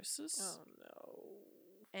tuberculosis. Oh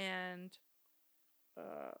no. And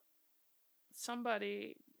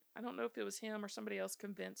somebody, I don't know if it was him or somebody else,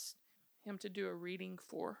 convinced him to do a reading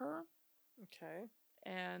for her. Okay.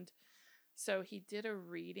 And so he did a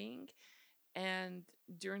reading, and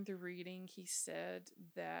during the reading, he said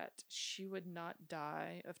that she would not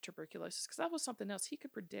die of tuberculosis, because that was something else. He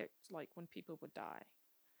could predict when people would die.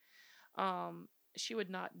 She would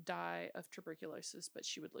not die of tuberculosis, but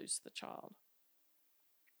she would lose the child.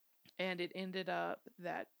 And it ended up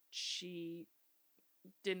that she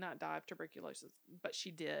did not die of tuberculosis, but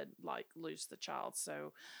she did lose the child.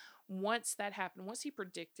 So once that happened, once he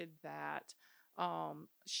predicted that,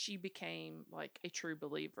 she became a true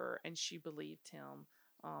believer, and she believed him.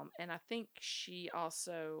 And I think she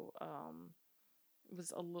also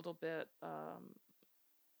was a little bit, I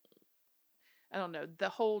don't know, the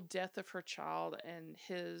whole death of her child and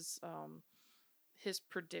his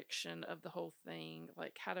prediction of the whole thing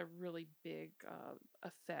had a really big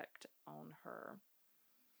effect on her.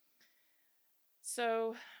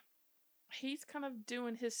 So he's kind of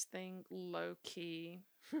doing his thing low key.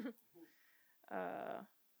 let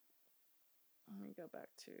me go back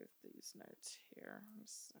to these notes here.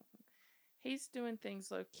 So, he's doing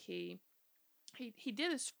things low key. He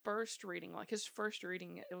did his first reading,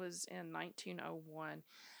 it was in 1901.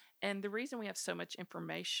 And the reason we have so much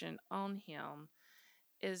information on him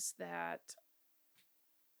is that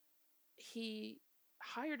he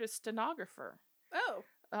hired a stenographer. Oh.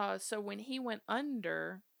 So when he went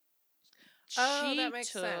under, that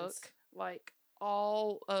makes took sense. like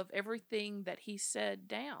all of everything that he said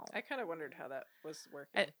down. I kind of wondered how that was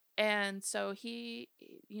working. And so he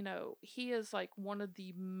is like one of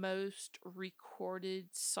the most recorded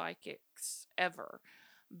psychics ever,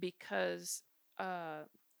 because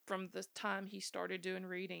from the time he started doing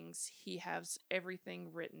readings, he has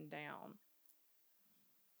everything written down.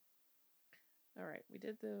 All right, we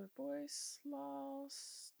did the voice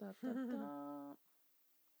loss. Da, da, da.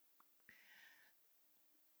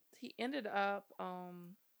 He ended up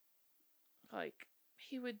like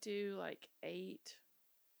he would do like 8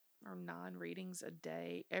 or 9 readings a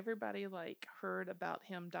day. Everybody like heard about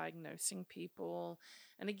him diagnosing people,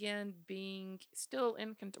 and again, being still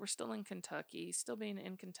in we're still in Kentucky, still being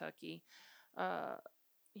in Kentucky,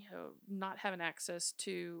 not having access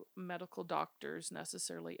to medical doctors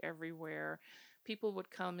necessarily everywhere. People would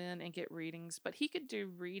come in and get readings, but he could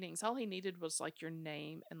do readings. All he needed was like your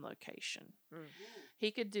name and location. He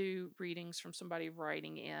could do readings from somebody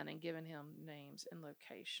writing in and giving him names and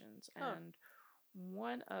locations. And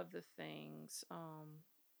one of the things,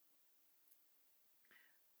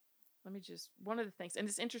 one of the things, and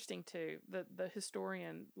it's interesting too, the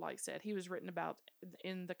historian said he was written about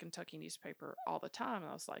in the Kentucky newspaper all the time. And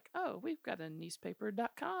I was like, oh, we've got a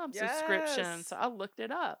newspaper.com subscription. So I looked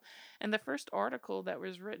it up. And the first article that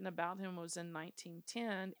was written about him was in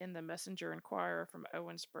 1910 in the Messenger Inquirer from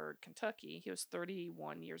Owensburg, Kentucky. He was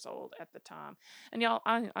 31 years old at the time. And y'all,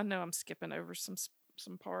 I know I'm skipping over some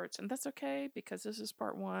parts, and that's okay, because this is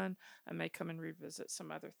part 1. I may come and revisit some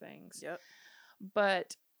other things. Yep.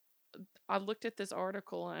 But I looked at this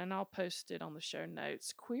article, and I'll post it on the show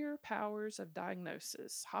notes. Queer powers of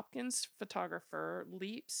diagnosis. Hopkins photographer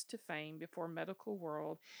leaps to fame before medical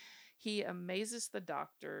world. He amazes the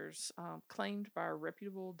doctors, claimed by a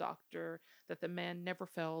reputable doctor that the man never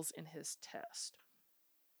fails in his test.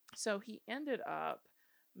 So he ended up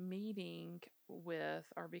meeting with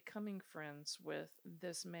or becoming friends with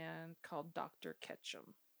this man called Dr.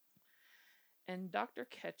 Ketchum. And Dr.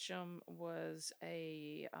 Ketchum was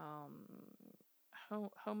a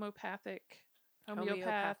homeopathic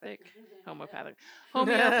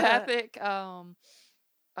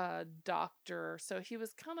doctor. So he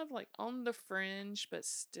was kind of like on the fringe, but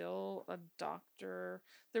still a doctor.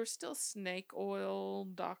 There was still snake oil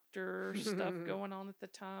doctor stuff going on at the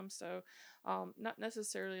time. So not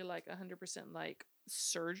necessarily like 100% like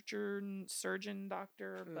surgeon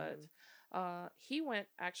doctor, but he went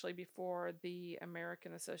actually before the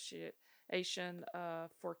American Association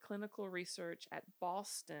for Clinical Research at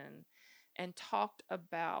Boston and talked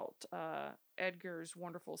about Edgar's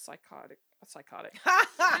wonderful psychic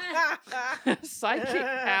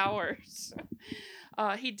powers.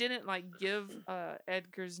 He didn't like give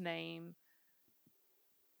Edgar's name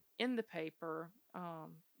in the paper,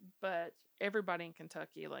 but everybody in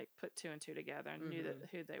Kentucky like put 2 and 2 together and knew that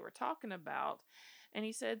who they were talking about. And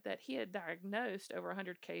he said that he had diagnosed over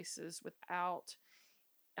 100 cases without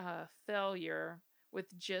failure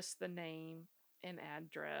with just the name and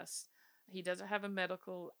address. He doesn't have a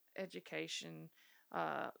medical education.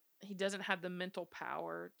 He doesn't have the mental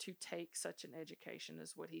power to take such an education,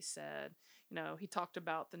 is what he said. He talked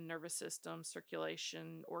about the nervous system,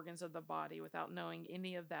 circulation, organs of the body without knowing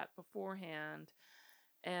any of that beforehand.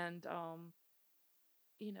 And,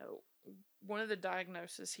 one of the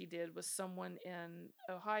diagnoses he did was someone in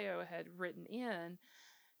Ohio had written in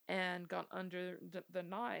and gone under the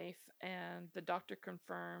knife, and the doctor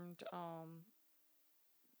confirmed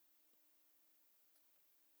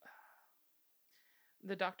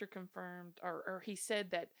or he said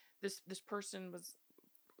that this person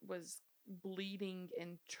was bleeding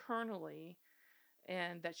internally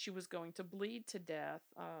and that she was going to bleed to death,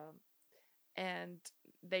 and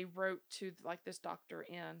they wrote to like this doctor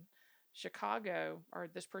in Chicago, or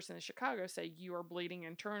this person in Chicago, say, you are bleeding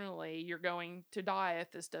internally, you're going to die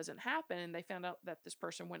if this doesn't happen. And they found out that this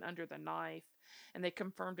person went under the knife, and they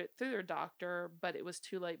confirmed it through their doctor, but it was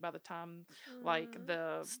too late by the time like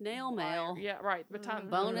the snail mail, by the time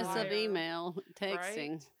bonus of email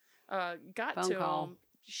texting got phone to call. him,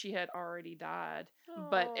 she had already died.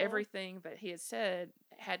 But everything that he had said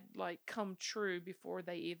had like come true before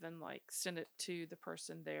they even like sent it to the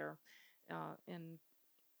person there in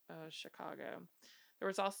Chicago. There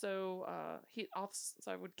was also he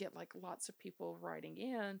also would get like lots of people writing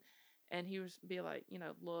in, and he would be like,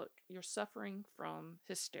 look, you're suffering from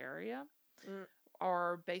hysteria,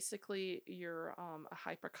 or basically you're a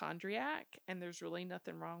hypochondriac, and there's really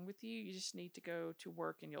nothing wrong with you. You just need to go to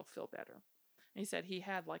work and you'll feel better. And he said he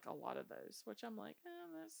had like a lot of those, which I'm like,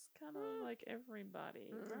 that's kind of like everybody,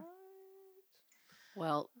 right?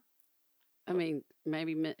 Well, I mean,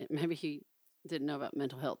 maybe he didn't know about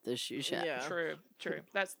mental health issues yet. Yeah. True.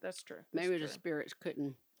 That's true. Maybe That's the true. spirits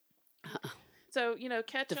couldn't So,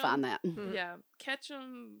 Ketchum. define that. Yeah.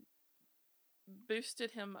 Ketchum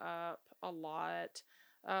boosted him up a lot.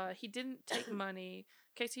 He didn't take money.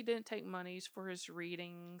 Casey didn't take monies for his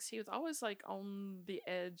readings. He was always like on the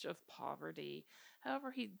edge of poverty.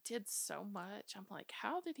 However, he did so much. I'm like,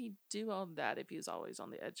 how did he do all that if he was always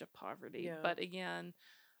on the edge of poverty? Yeah. But again,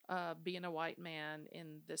 being a white man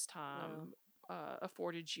in this time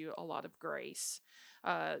afforded you a lot of grace.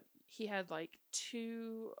 He had like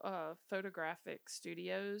 2 photographic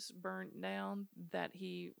studios burnt down that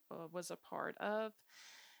he was a part of.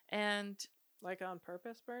 And Like on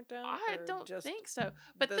purpose burnt down? I Or don't just think so.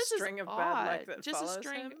 But the this string is of bad luck odd. that Just follows a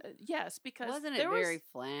string. him? Yes, because Wasn't it there was, very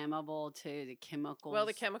flammable too? The chemicals. Well,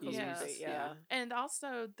 the chemicals Yes. would be, yeah. and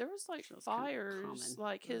also there was like Which was kind of fires, common.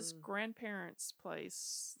 like his grandparents'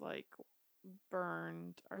 place, like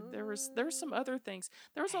burned, or there was some other things.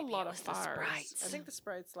 There was Maybe a lot it of was the fires. Sprites. I think the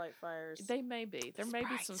Sprites light fires. They may be. There may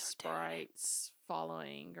be some Sprites are doing it. sprites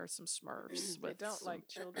following, or some Smurfs. They with don't some- like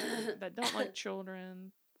children. that don't like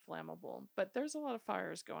children, flammable. But there's a lot of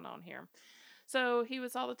fires going on here. So he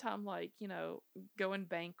was all the time like, going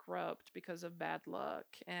bankrupt because of bad luck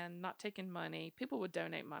and not taking money. People would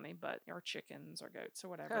donate money, or chickens or goats or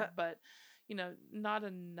whatever, but, not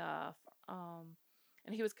enough.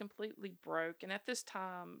 And he was completely broke. And at this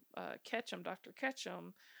time, Dr.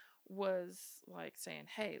 Ketchum was like saying,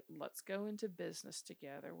 hey, let's go into business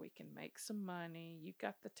together. We can make some money. You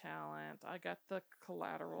got the talent. I got the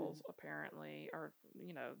collaterals, apparently, or,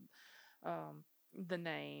 the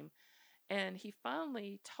name. And he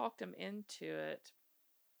finally talked him into it.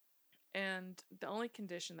 And the only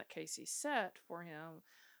condition that Casey set for him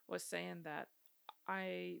was saying that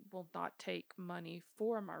I will not take money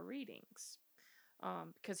for my readings.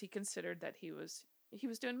 Because he considered that he was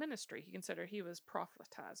doing ministry. He considered he was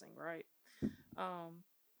prophetizing, right?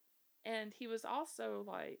 And he was also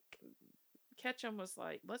like, Ketchum was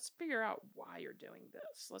like, let's figure out why you're doing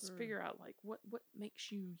this. Let's figure out like what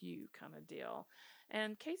makes you kind of deal.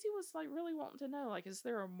 And Casey was like really wanting to know, like, is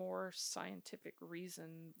there a more scientific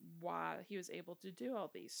reason why he was able to do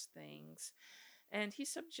all these things? And he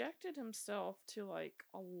subjected himself to like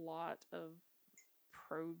a lot of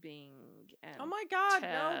probing and Oh my God,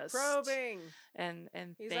 tests no probing. and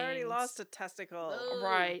He's already things. lost a testicle. Ugh.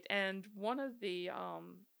 Right. And one of the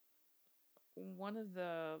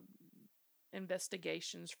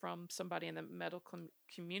investigations from somebody in the medical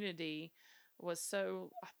community was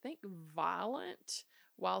so, I think, violent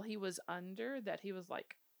while he was under that he was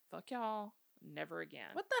like, fuck y'all, never again.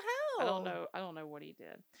 What the hell? I don't know what he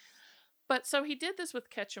did. But so he did this with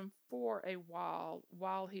Ketchum for a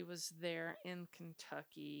while he was there in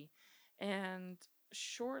Kentucky. And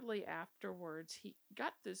shortly afterwards, he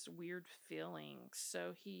got this weird feeling.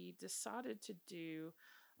 So he decided to do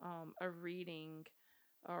a reading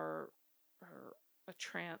or a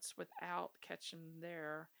trance without Ketchum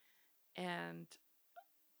there. And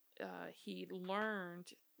he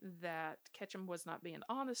learned that Ketchum was not being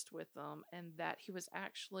honest with them, and that he was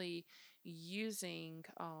actually using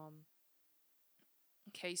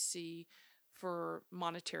Casey for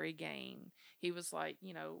monetary gain. He was like,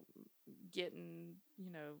 getting,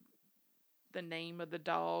 the name of the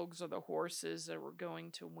dogs or the horses that were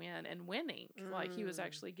going to win and winning. Like he was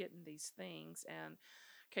actually getting these things, and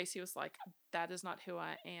Casey was like, that is not who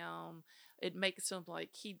I am. It makes him like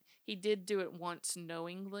he did do it once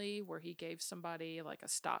knowingly, where he gave somebody like a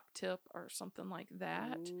stock tip or something like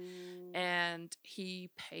that. Ooh. And he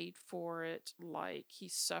paid for it. Like he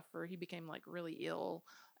suffered. He became like really ill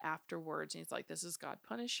afterwards. And he's like, this is God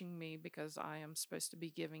punishing me because I am supposed to be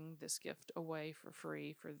giving this gift away for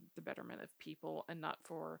free for the betterment of people and not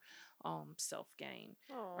for self-gain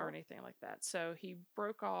or anything like that. So he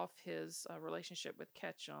broke off his relationship with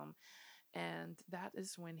Ketchum, and that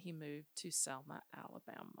is when he moved to Selma,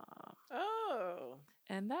 Alabama. Oh.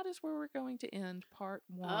 And that is where we're going to end part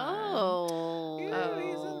 1. Oh. Ew,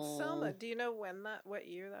 he's in Selma. Do you know what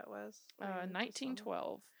year that was? when he moved to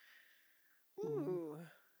Selma? 1912. Ooh.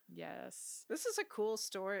 Yes. This is a cool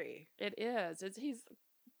story. It is. He's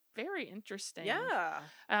very interesting. Yeah.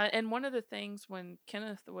 And one of the things when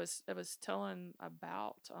Kenneth was telling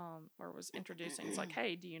about or was introducing, it's like,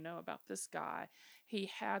 hey, do you know about this guy? He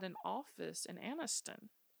had an office in Anniston.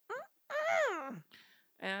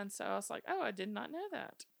 And so I was like, oh, I did not know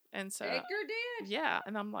that. And so Edgar did. yeah,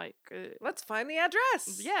 and I'm like, Let's find the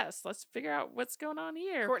address. yes, let's figure out what's going on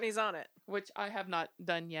here. Courtney's on it. Which I have not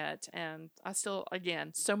done yet, and I still,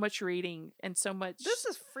 again, so much reading and so much. This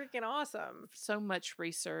is freaking awesome. So much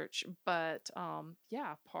research, but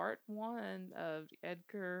yeah, part 1 of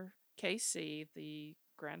Edgar Casey, the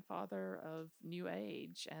grandfather of New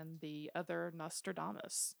Age and the other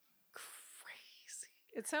Nostradamus. Crazy.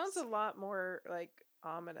 It sounds a lot more like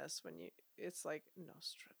ominous when it's like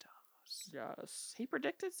Nostradamus. Yes, he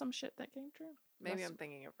predicted some shit that came true. Maybe I'm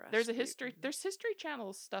thinking of Rasputin. There's a history. There's History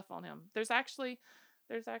Channel stuff on him. There's actually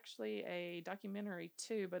a documentary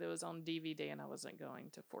too, but it was on DVD, and I wasn't going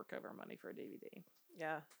to fork over money for a DVD.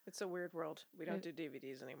 Yeah, it's a weird world. We don't do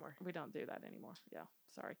DVDs anymore. We don't do that anymore. Yeah,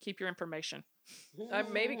 sorry. Keep your information. I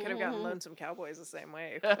maybe could have gotten Lonesome Cowboys the same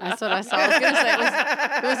way. That's what I saw. I was gonna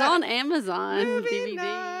say it was on Amazon Movie DVD.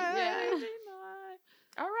 night. Yeah.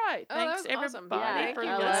 All right. Oh, that Thanks, was awesome. everybody, Yeah, for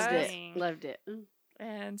I loved listening. it. Loved it.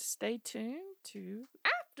 And stay tuned to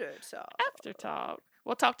After talk. After Talk.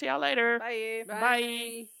 We'll talk to y'all later. Bye.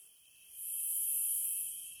 Bye.